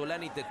contra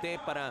Solani Tete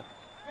para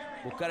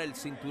buscar el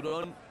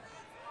cinturón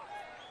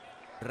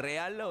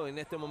real, o en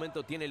este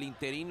momento tiene el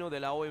interino de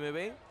la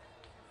OMB.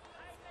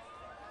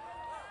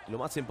 Lo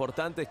más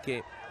importante es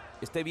que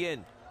esté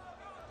bien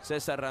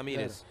César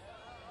Ramírez. Claro.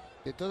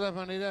 De todas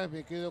maneras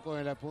me quedo con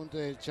el apunte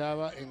del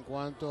Chava en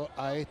cuanto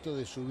a esto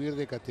de subir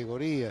de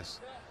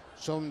categorías.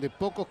 son de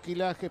pocos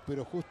kilajes,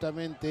 pero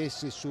justamente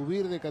ese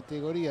subir de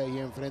categoría y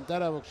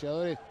enfrentar a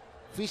boxeadores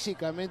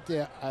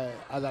físicamente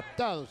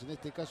adaptados, en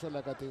este caso a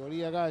la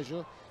categoría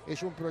gallo,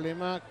 es un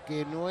problema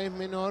que no es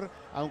menor,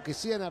 aunque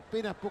sean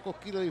apenas pocos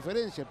kilos de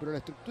diferencia, pero la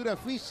estructura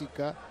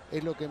física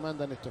es lo que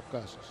manda en estos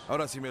casos.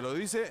 Ahora, si me lo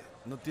dice,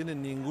 no tiene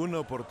ninguna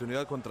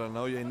oportunidad contra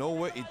Naoya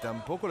Inoue y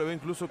tampoco le veo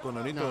incluso con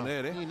Nonito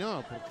Donaire, ¿eh?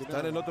 No, porque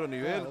están en otro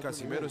nivel. Claro,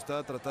 Casimero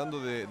está tratando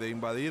de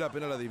invadir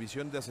apenas la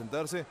división, de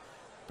asentarse,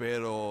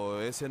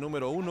 pero ese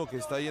número 1 que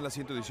está ahí en las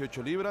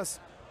 118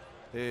 libras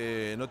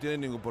no tiene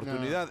ninguna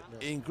oportunidad.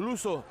 E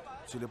incluso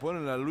si le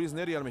ponen a Luis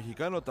Neri, al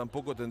mexicano,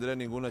 tampoco tendría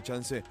ninguna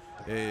chance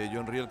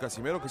Johnriel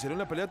Casimero, que sería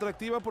una pelea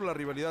atractiva por la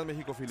rivalidad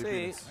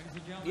México-Filipinas.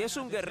 Sí, y es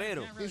un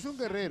guerrero. Es un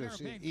guerrero,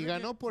 sí. Y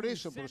ganó por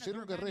eso, por ser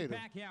un guerrero.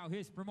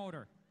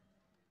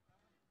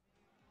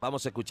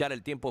 Vamos a escuchar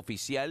el tiempo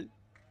oficial.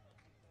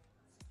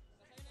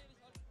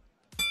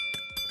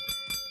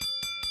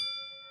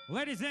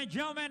 Ladies and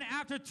gentlemen,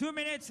 after 2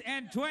 minutes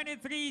and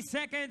 23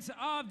 seconds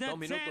of the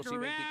 10th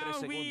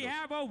round, we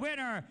have a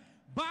winner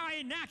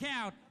by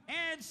knockout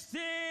and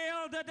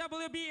still the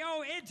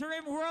WBO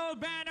interim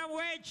world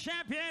bantamweight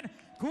champion,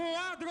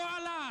 Quadro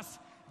Alas,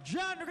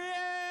 Johnriel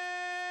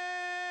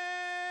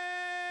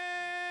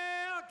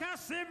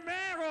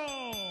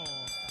Casimero.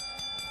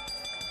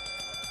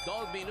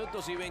 2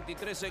 minutos y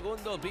 23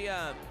 segundos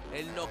vía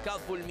el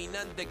knockout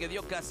fulminante que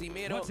dio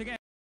Casimero.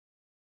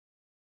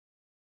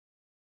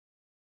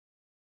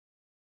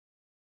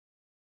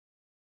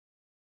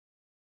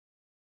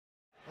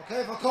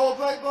 Okay, for cold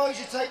break, boys,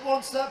 you take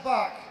 1 step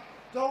back.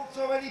 Don't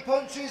throw any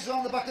punches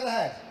on the back of the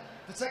head.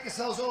 Protect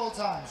yourselves at all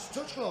times.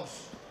 Touch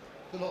gloves.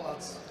 Good luck,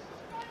 lads.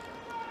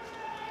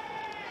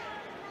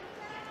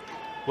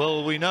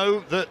 Well, we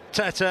know that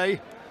Tete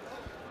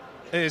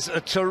is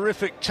a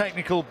terrific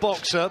technical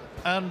boxer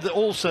and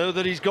also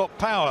that he's got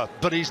power,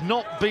 but he's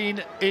not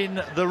been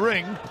in the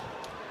ring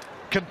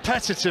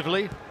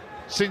competitively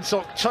since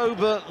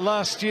October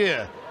last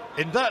year.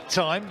 In that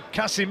time,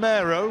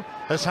 Casimero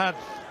has had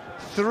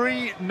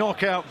 3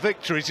 knockout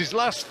victories. His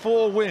last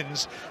 4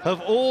 wins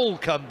have all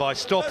come by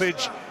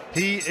stoppage.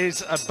 He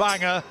is a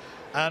banger,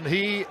 and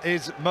he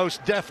is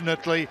most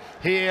definitely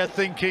here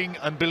thinking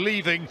and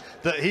believing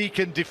that he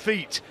can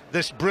defeat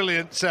this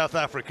brilliant South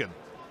African.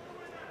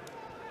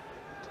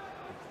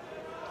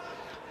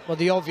 Well,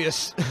 the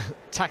obvious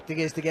tactic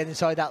is to get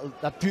inside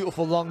that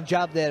beautiful long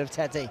jab there of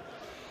Tete,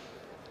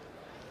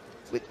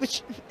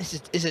 which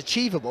is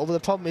achievable, but the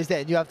problem is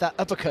then you have that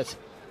uppercut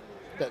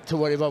to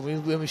worry about.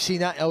 When we've seen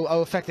that,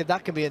 how effective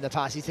that can be in the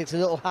past. He takes a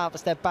little half a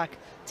step back,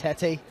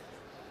 Tete,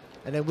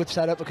 and then whips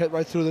that uppercut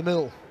right through the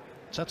middle.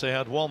 Tete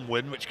had 1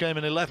 win, which came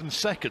in 11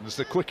 seconds,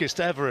 the quickest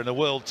ever in a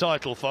world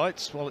title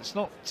fight. Well, it's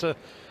not,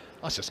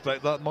 I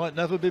suspect that might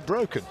never be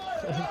broken.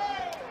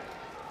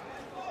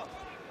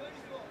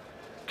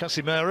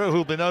 Casimero,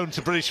 who'll be known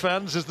to British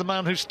fans as the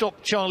man who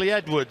stopped Charlie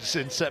Edwards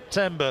in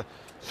September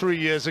 3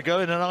 years ago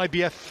in an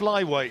IBF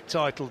flyweight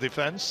title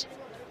defence.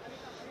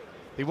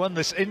 He won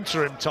this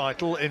interim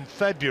title in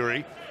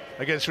February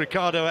against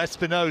Ricardo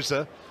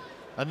Espinosa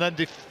and then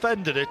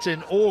defended it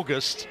in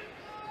August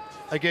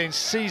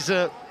against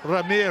Cesar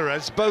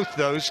Ramirez. Both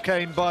those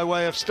came by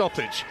way of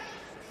stoppage.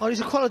 Oh, he's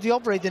a quality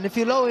operator, and if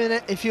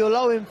you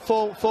allow him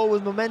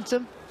forward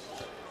momentum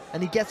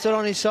and he gets it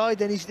on his side,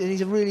 then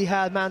he's a really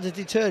hard man to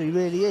deter. He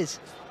really is.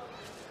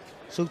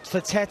 So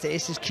for Tete,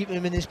 it's just keeping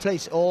him in his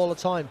place all the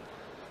time,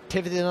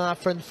 pivoting on that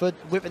front foot,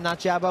 whipping that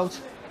jab out,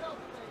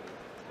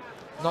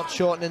 not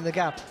shortening the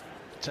gap.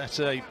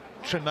 Tete,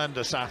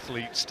 tremendous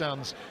athlete,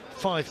 stands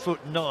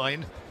 5'9"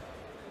 and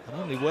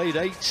only weighed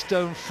 8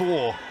 stone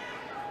 4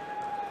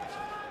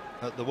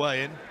 at the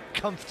weigh-in.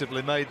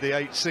 Comfortably made the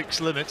 8'6"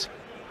 limit.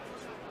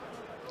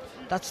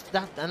 That's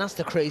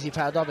the crazy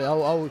part of it.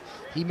 How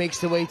he makes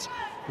the weight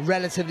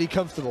relatively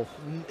comfortable.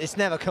 It's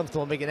never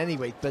comfortable making any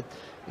weight, but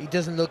he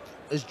doesn't look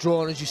as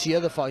drawn as you see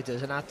other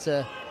fighters, and that's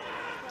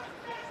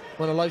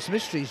one of life's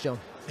mysteries, John.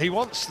 He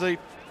wants the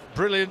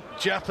brilliant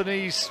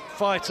Japanese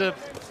fighter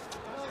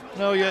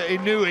Naoya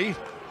Inoue,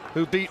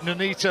 who beat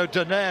Nonito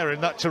Donaire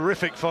in that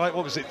terrific fight.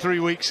 What was it, 3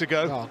 weeks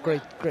ago? Oh,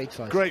 great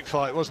fight. Great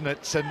fight, wasn't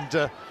it?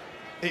 And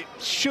it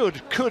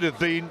could have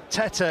been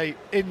Tete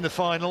in the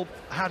final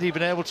had he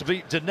been able to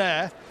beat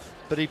Donaire,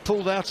 but he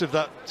pulled out of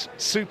that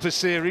Super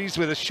Series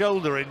with a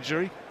shoulder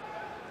injury.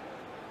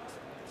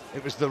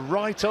 It was the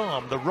right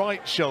arm, the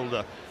right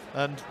shoulder,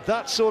 and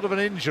that sort of an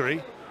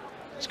injury,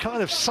 it's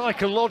kind of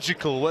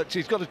psychological.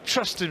 He's got to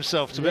trust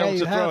himself to be able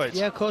to throw it.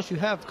 Yeah, of course you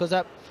have, because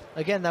that,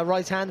 again, that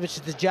right hand, which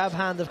is the jab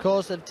hand, of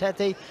course, of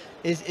Tete,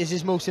 is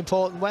his most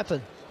important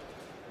weapon.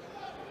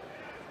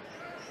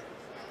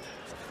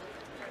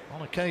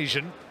 On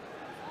occasion,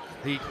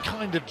 he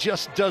kind of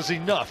just does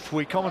enough.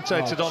 We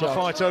commentated on a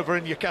fight over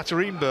in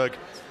Yekaterinburg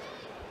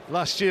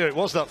last year. It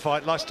was that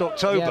fight last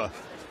October. Yep.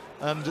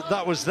 And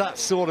that was that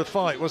sort of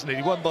fight, wasn't it?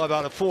 He won by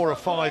about a 4 or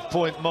 5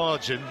 point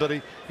margin, but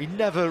he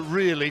never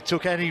really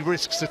took any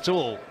risks at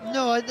all.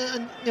 No,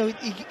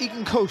 he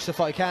can coast the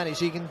fight, can't he?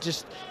 So he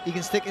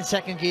can stick in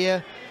second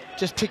gear,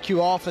 just pick you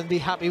off and be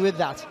happy with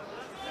that.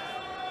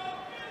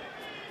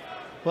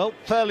 Well,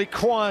 fairly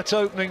quiet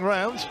opening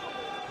round.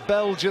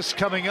 Bell just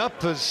coming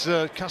up as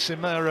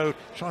Casimero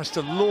tries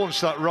to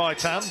launch that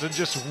right hand and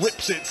just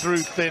whips it through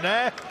thin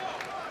air.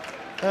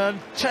 And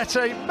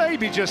Tete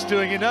maybe just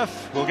doing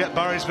enough. We'll get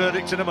Barry's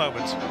verdict in a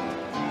moment.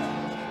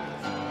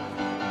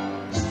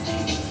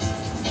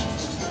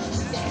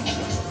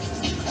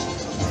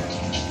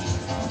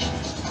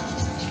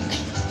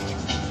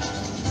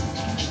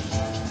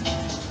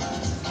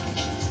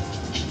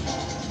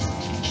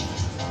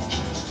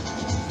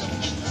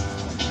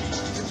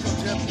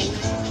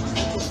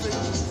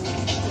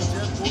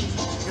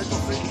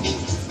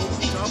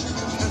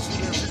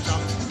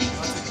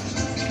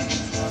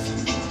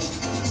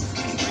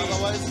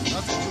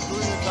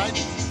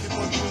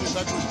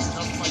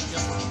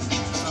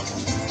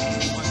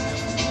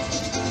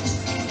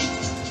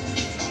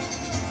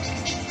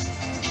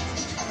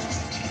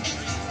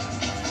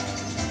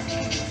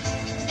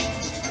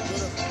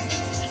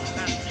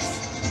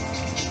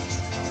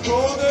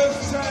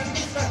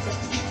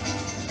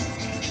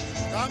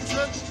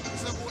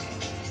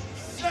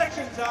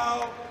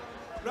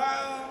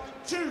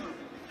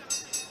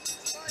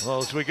 Well,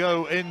 as we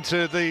go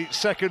into the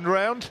second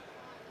round,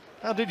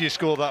 how did you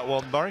score that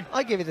one, Barry?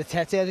 I give it to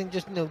Tete. I think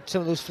just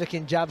some of those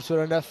flicking jabs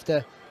were enough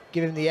to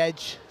give him the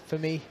edge for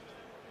me.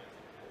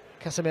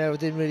 Casimero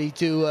didn't really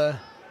do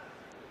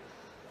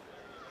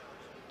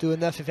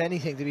enough, if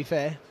anything, to be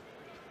fair.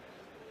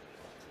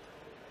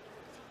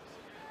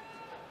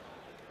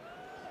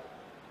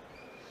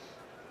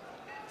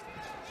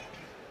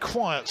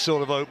 Quiet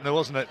sort of opener,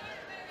 wasn't it?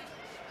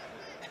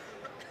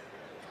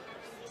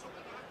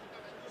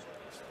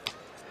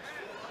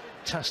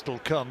 Test will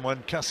come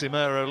when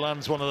Casimero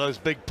lands one of those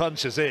big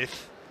punches,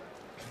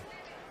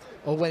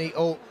 or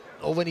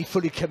when he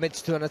fully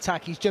commits to an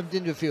attack. He's jumped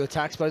into a few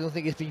attacks, but I don't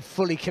think he's been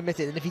fully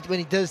committed. And when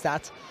he does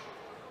that,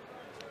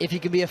 if he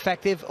can be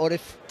effective, or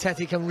if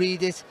Tete can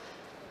read it,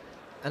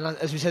 and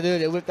as we said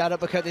earlier, whip that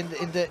uppercut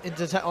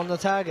on the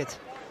target.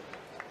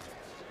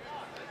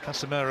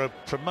 Casimero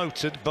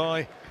promoted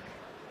by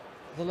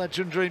the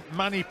legendary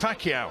Manny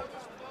Pacquiao.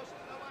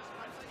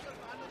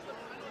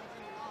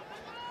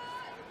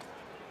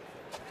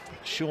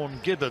 Sean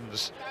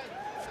Gibbons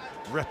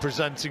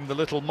representing the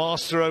little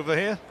master over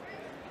here.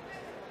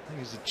 I think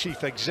he's the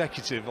chief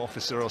executive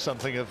officer or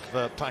something of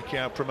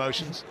Pacquiao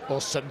Promotions. Or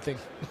something.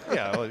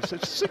 Yeah, well, it's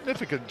a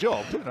significant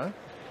job, you know.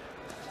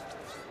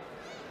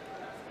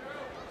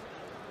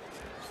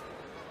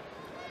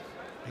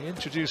 He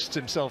introduced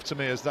himself to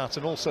me as that,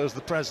 and also as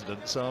the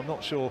president, so I'm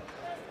not sure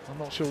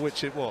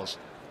which it was.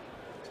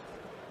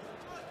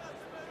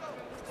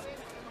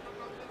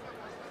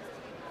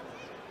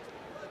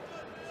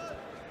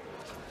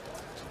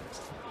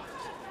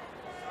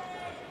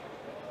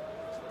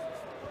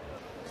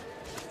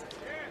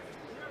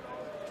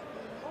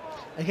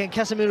 Again,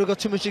 Casimero got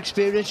too much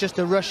experience just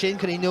to rush in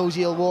because he knows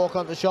he'll walk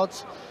onto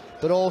shots,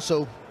 but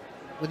also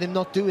with him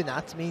not doing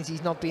that means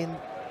he's not being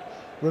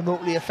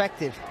remotely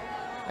effective.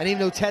 And even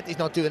though Tete's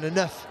not doing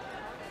enough,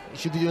 he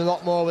should be doing a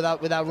lot more with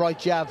that right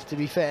jab, to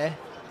be fair.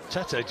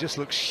 Tete just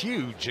looks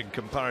huge in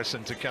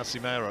comparison to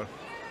Casimero.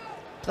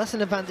 That's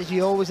an advantage he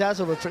always has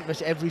over pretty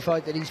much every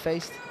fight that he's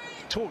faced.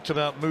 Talked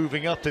about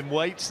moving up in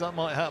weights, that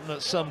might happen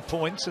at some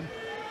point. And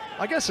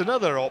I guess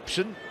another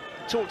option,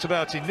 talked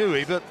about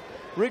Inui, but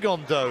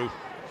Rigondo,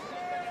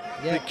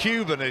 the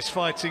Cuban, is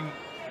fighting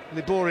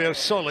Liborio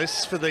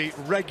Solis for the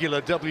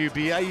regular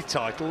WBA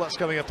title. That's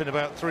coming up in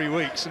about 3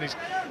 weeks, and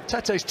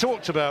Tete's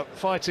talked about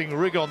fighting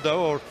Rigondo,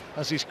 or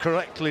as he's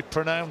correctly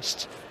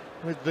pronounced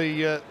with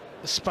the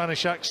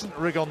Spanish accent,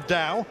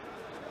 Rigondao.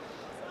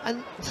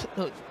 And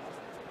look,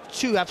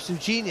 two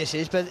absolute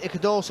geniuses, but it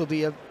could also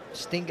be a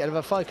stinker of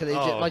a fight, because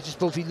they might just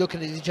both be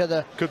looking at each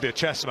other. Could be a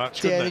chess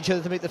match, daring each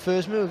other to make the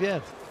first move, yeah.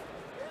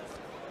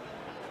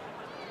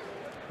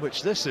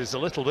 Which this is a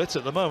little bit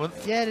at the moment.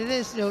 Yeah, it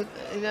is. And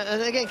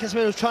again,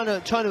 Casimero's trying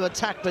to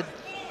attack, but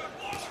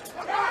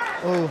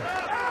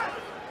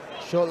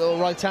short little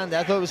right hand there.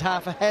 I thought it was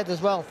half a head as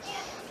well.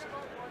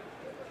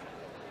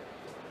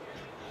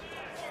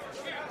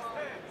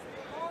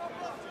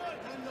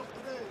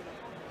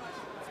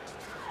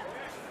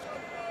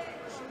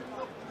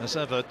 As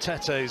ever,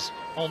 Tete's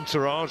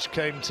entourage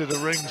came to the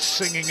ring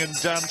singing and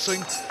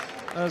dancing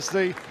as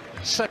the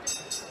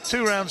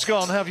 2 rounds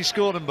gone. How have you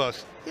scored them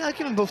both? Yeah, I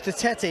give them both to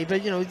Tete, but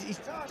he's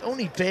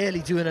only barely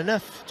doing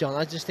enough, John.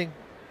 I just think.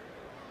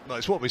 Well,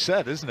 it's what we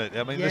said, isn't it?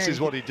 I mean, this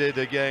is what he did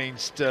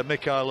against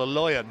Mikhail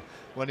Aloyan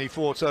when he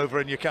fought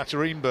over in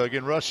Yekaterinburg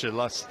in Russia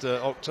last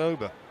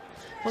October.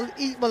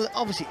 Well,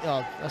 obviously,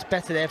 that's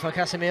better there for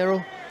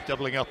Casimero.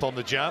 Doubling up on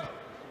the jab.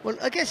 Well,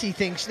 I guess he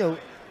thinks,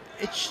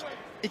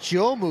 it's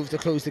your move to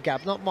close the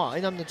gap, not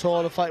mine. I'm the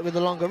taller fighter with the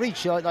longer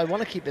reach. I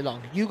want to keep it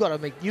long. You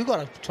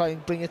gotta try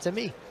and bring it to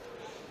me.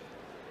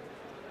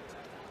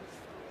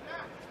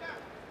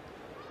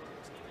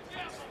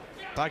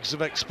 Bags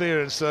of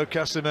experience, though,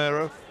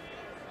 Casimero.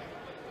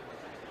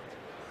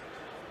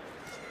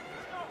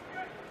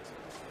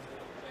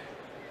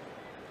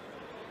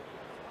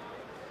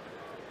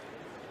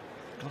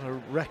 Got a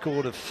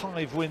record of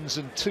 5 wins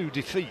and 2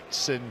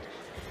 defeats in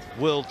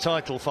world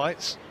title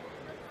fights.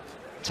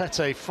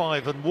 Tete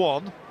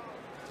 5-1.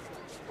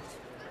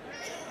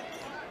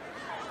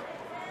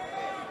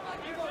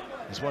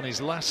 He's won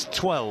his last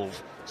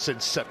 12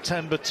 since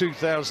September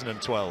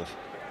 2012.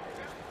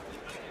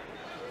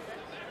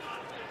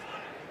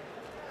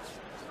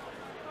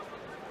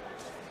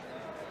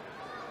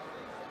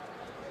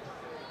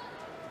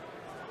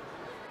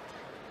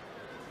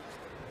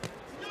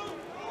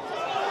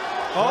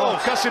 Oh,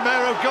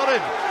 Casimero got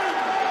him.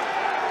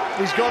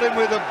 He's got him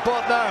with a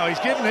butt now. He's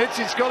given hits.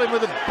 He's got him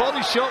with a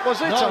body shot,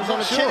 was it? No, it was on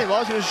the chin. It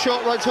was a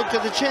short right hook to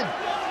the chin.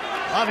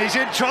 And he's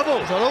in trouble.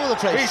 He's all over the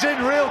place. He's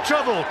in real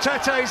trouble.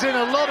 Tete's in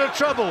a lot of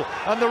trouble.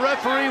 And the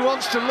referee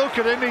wants to look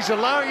at him. He's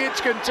allowing it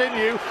to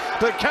continue.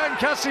 But can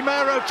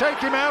Casimero take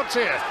him out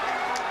here?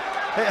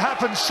 It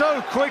happened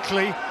so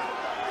quickly.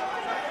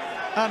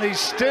 And he's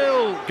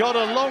still got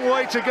a long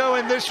way to go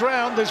in this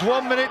round. There's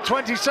 1 minute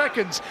 20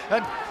 seconds.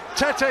 And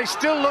Tete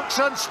still looks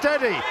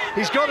unsteady.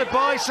 He's got to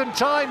buy some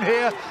time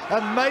here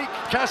and make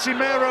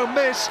Casimero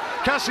miss.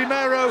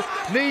 Casimero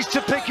needs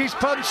to pick his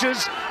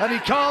punches and he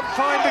can't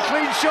find the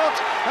clean shot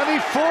and he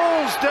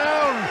falls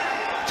down.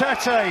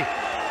 Tete,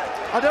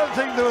 I don't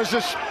think there was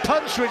a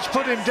punch which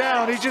put him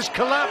down. He just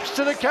collapsed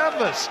to the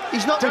canvas.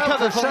 He's not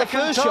recovered from the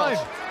first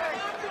shot.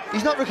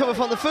 He's not recovered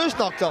from the first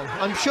knockdown.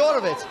 I'm sure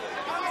of it.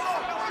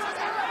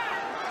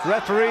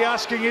 Referee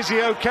asking, is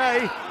he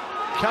okay?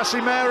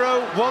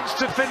 Casimero wants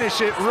to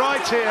finish it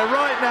right here,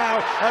 right now,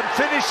 and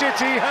finish it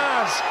he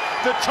has.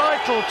 The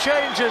title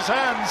changes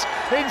hands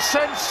in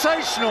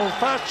sensational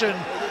fashion.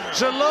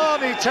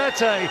 Zolani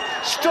Tete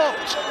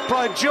stopped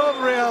by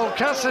Johnriel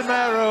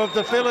Casimero of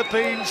the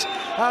Philippines,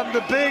 and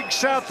the big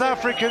South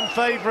African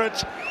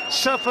favourite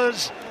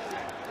suffers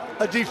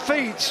a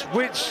defeat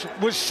which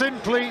was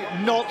simply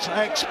not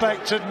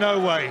expected, no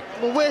way.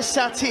 Well, we're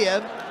sat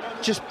here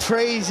just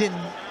praising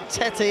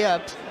Tete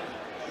up,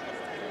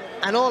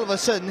 and all of a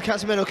sudden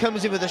Casimero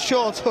comes in with a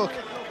short hook,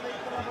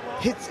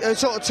 hits,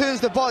 sort of turns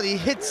the body,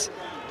 hits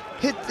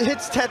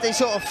Tete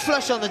sort of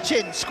flush on the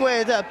chin,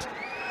 squared up,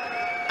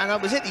 and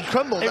that was it. He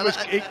crumbled.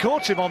 It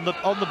caught him on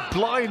the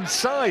blind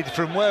side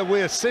from where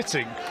we're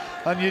sitting,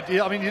 and you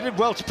did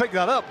well to pick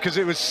that up because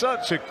it was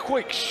such a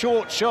quick,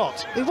 short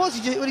shot. It was.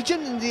 When he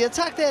jumped into the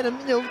attack there, and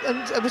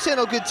we're saying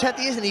how good Tete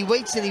is, and he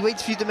waits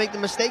for you to make the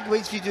mistake,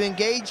 waits for you to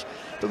engage.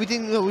 But we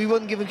didn't. We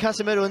weren't giving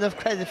Casimero enough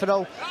credit for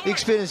all the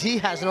experience he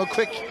has and how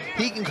quick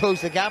he can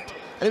close the gap.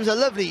 And it was a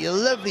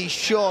lovely,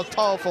 short,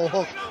 powerful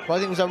hook. Well, I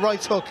think it was a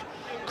right hook.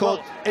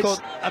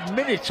 It's a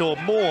minute or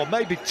more,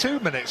 maybe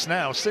 2 minutes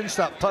now since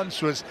that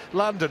punch was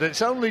landed.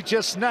 It's only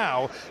just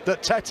now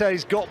that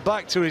Tete's got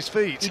back to his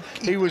feet.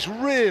 He was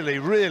really,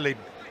 really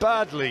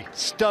badly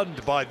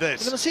stunned by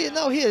this. We're going to see it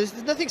now here.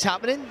 Nothing's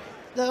happening.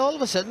 Then all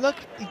of a sudden, look,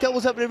 he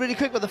doubles up really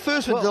quick, but the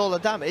first one did all the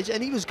damage,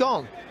 and he was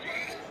gone.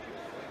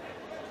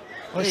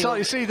 Well,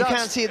 you see, you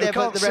can't see it there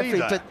by the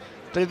referee,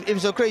 but it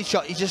was a great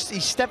shot. He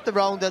stepped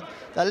around it.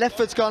 The left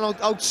foot's gone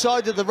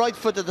outside of the right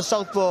foot of the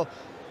southpaw.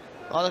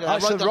 Oh, look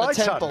at that, right on the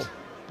temple.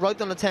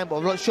 Right on the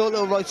temple. Right, short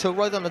little right hook,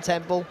 right on the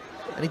temple.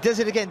 And he does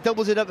it again,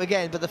 doubles it up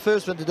again, but the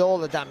first one did all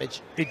the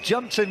damage. He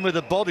jumped in with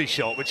a body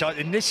shot, which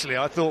initially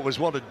I thought was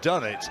what had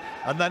done it.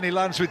 And then he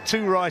lands with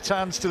two right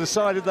hands to the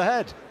side of the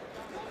head.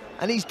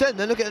 And he's done.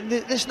 Now look at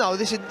this now.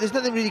 There's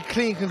nothing really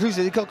clean,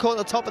 conclusive. He got caught on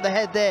the top of the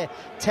head there,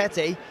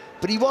 Tete.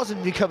 But he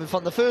wasn't recovered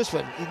from the first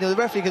one. The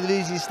referee could have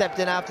easily stepped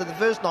in after the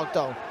first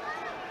knockdown.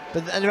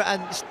 But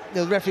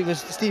the referee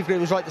Steve Gray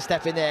was right to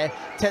step in there.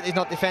 Tete's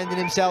not defending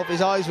himself. His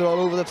eyes were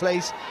all over the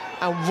place.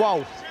 And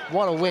wow,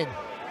 what a win!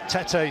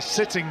 Tete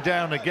sitting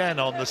down again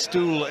on the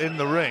stool in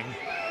the ring,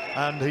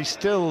 and he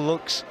still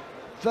looks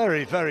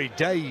very, very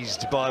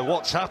dazed by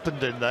what's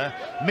happened in there.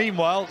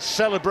 Meanwhile,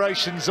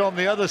 celebrations on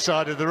the other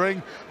side of the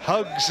ring,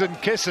 hugs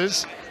and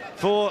kisses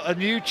for a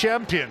new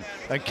champion.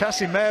 And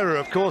Casimero,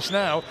 of course,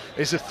 now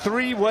is a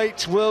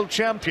three-weight world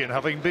champion,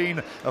 having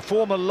been a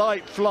former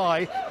light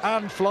fly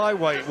and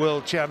flyweight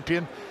world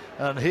champion.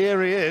 And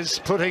here he is,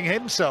 putting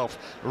himself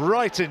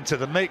right into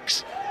the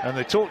mix. And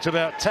they talked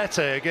about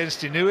Tete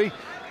against Inoue.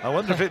 I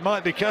wonder if it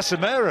might be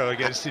Casimero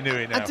against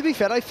Inoue now. And to be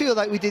fair, I feel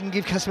like we didn't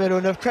give Casimero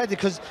enough credit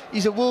because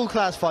he's a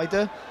world-class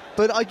fighter.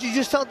 But you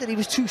just felt that he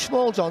was too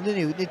small, John,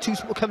 didn't you? Too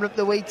small coming up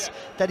the weights,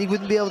 that he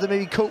wouldn't be able to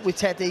maybe cope with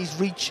Tete's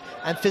reach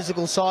and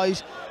physical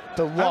size.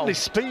 But wow. And his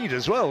speed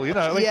as well, you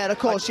know. Yeah, of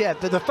course, yeah.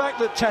 But the fact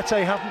that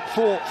Tete hadn't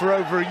fought for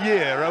over a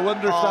year, I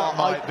wonder if that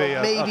might be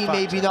a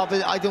maybe not.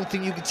 But I don't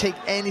think you could take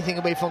anything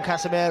away from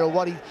Casimero.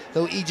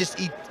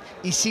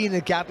 He's seen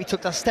the gap. He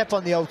took that step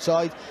on the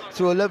outside,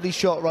 threw a lovely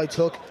short right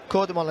hook,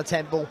 caught him on the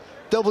temple,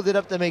 doubled it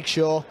up to make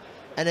sure,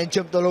 and then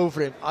jumped all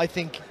over him. I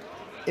think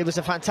it was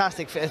a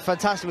fantastic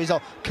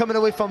result. Coming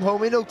away from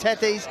home,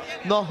 Tete's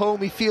not home.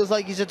 He feels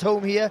like he's at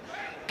home here.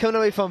 Coming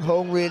away from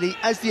home, really,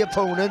 as the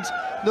opponent.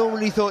 No one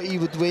really thought he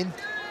would win.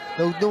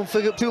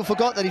 People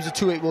forgot that he's a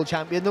 2-weight world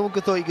champion. No one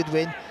thought he could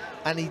win.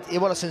 And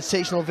what a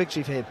sensational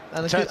victory for him.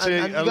 And you've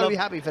got to be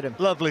happy for him.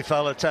 Lovely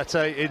fella,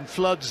 Tete, in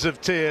floods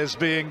of tears,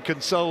 being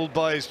consoled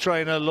by his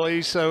trainer,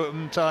 Loiso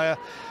Mtaya.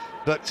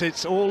 But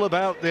it's all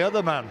about the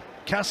other man,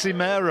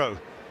 Casimero.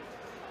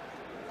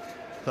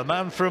 the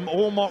man from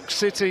Ormoc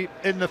City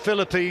in the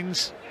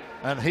Philippines,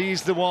 and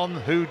he's the one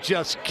who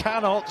just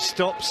cannot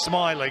stop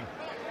smiling.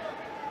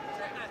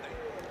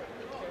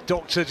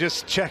 Doctor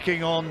just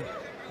checking on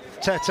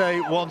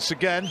Tete once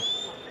again.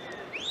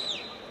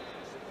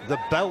 The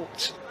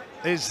belt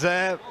is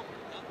there.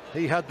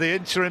 He had the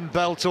interim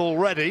belt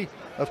already,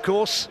 of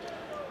course,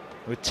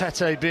 with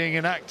Tete being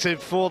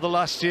inactive for the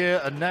last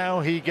year, and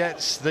now he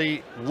gets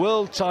the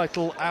world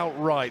title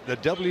outright. The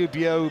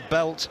WBO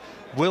belt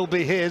will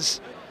be his.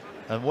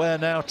 And where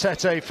now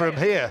Tete from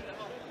here?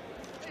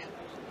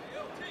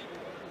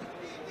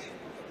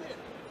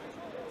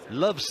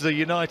 Loves the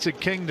United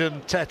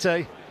Kingdom,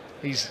 Tete.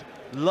 He's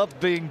loved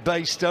being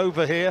based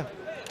over here.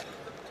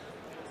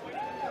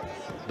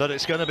 But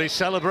it's going to be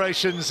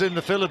celebrations in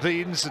the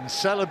Philippines and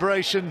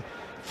celebration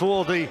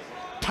for the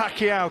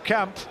Pacquiao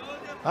camp.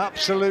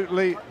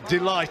 Absolutely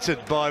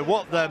delighted by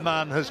what their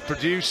man has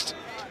produced.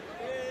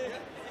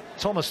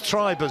 Thomas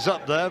Triber's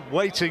up there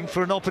waiting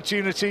for an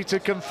opportunity to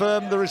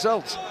confirm the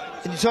results.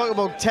 And you talk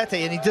about Tete,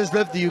 and he does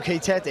love the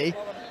UK. Tete,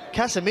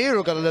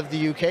 Casimero gotta love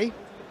the UK,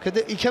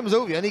 because he comes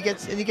over here and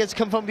he gets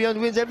come from behind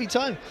wins every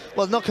time.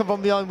 Well, not come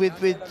from behind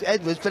with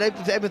Edwards, but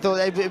everyone thought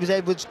it was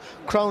Edwards'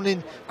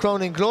 crowning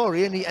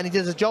glory, and he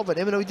does a job on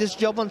him, and he does a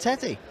job on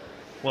Tete.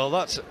 Well,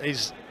 that's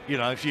his. You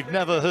know, if you've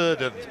never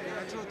heard of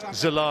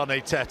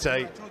Zolani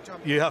Tete,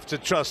 you have to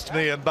trust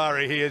me and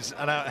Barry. He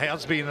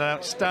has been an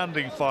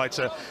outstanding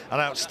fighter, an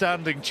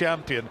outstanding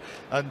champion,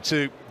 and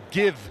to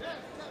give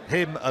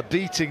him a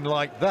beating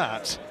like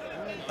that,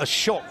 a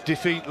shock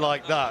defeat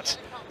like that,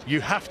 you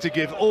have to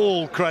give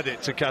all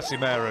credit to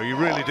Casimero. You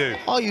really do.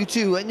 Oh, you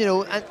too. And you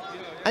know,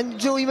 and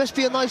Joe, he must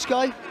be a nice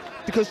guy,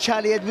 because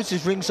Charlie Edwards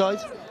is ringside.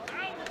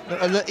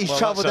 He's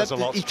travelled up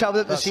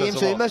to see him,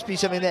 so there must be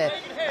something there.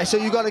 And so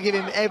you got to give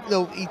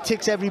him. He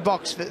ticks every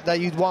box that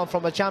you'd want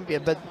from a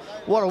champion. But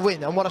what a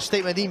win, and what a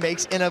statement he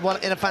makes in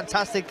a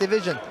fantastic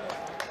division.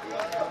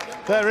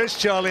 There is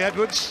Charlie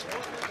Edwards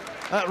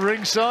at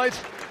ringside,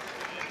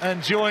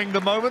 enjoying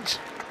the moment.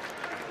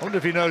 I wonder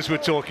if he knows we're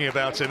talking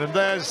about him. And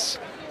there's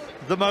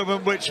the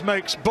moment which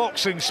makes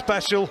boxing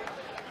special.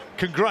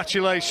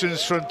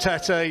 Congratulations from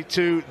Tete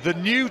to the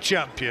new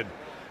champion.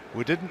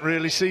 We didn't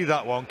really see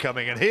that one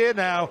coming. And here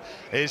now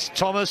is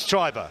Thomas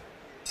Triber.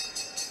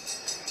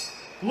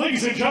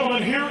 Ladies and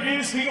gentlemen, here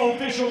is the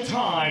official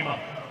time.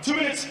 2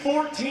 minutes,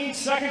 14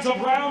 seconds of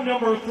round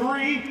number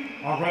 3.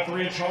 Our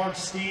referee in charge,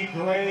 Steve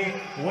Gray,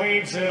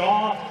 waves it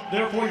off.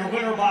 Therefore, your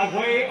winner by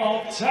way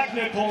of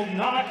technical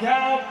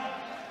knockout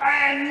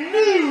and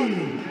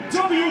new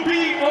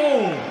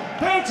WBO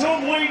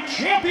bantamweight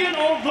champion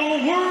of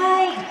the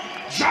world,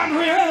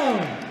 Johnriel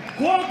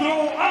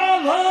Quadro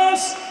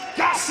Alas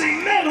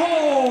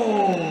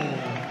Casimero.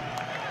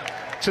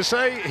 To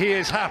say he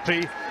is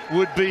happy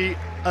would be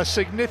a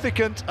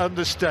significant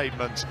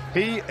understatement.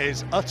 He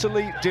is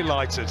utterly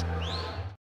delighted.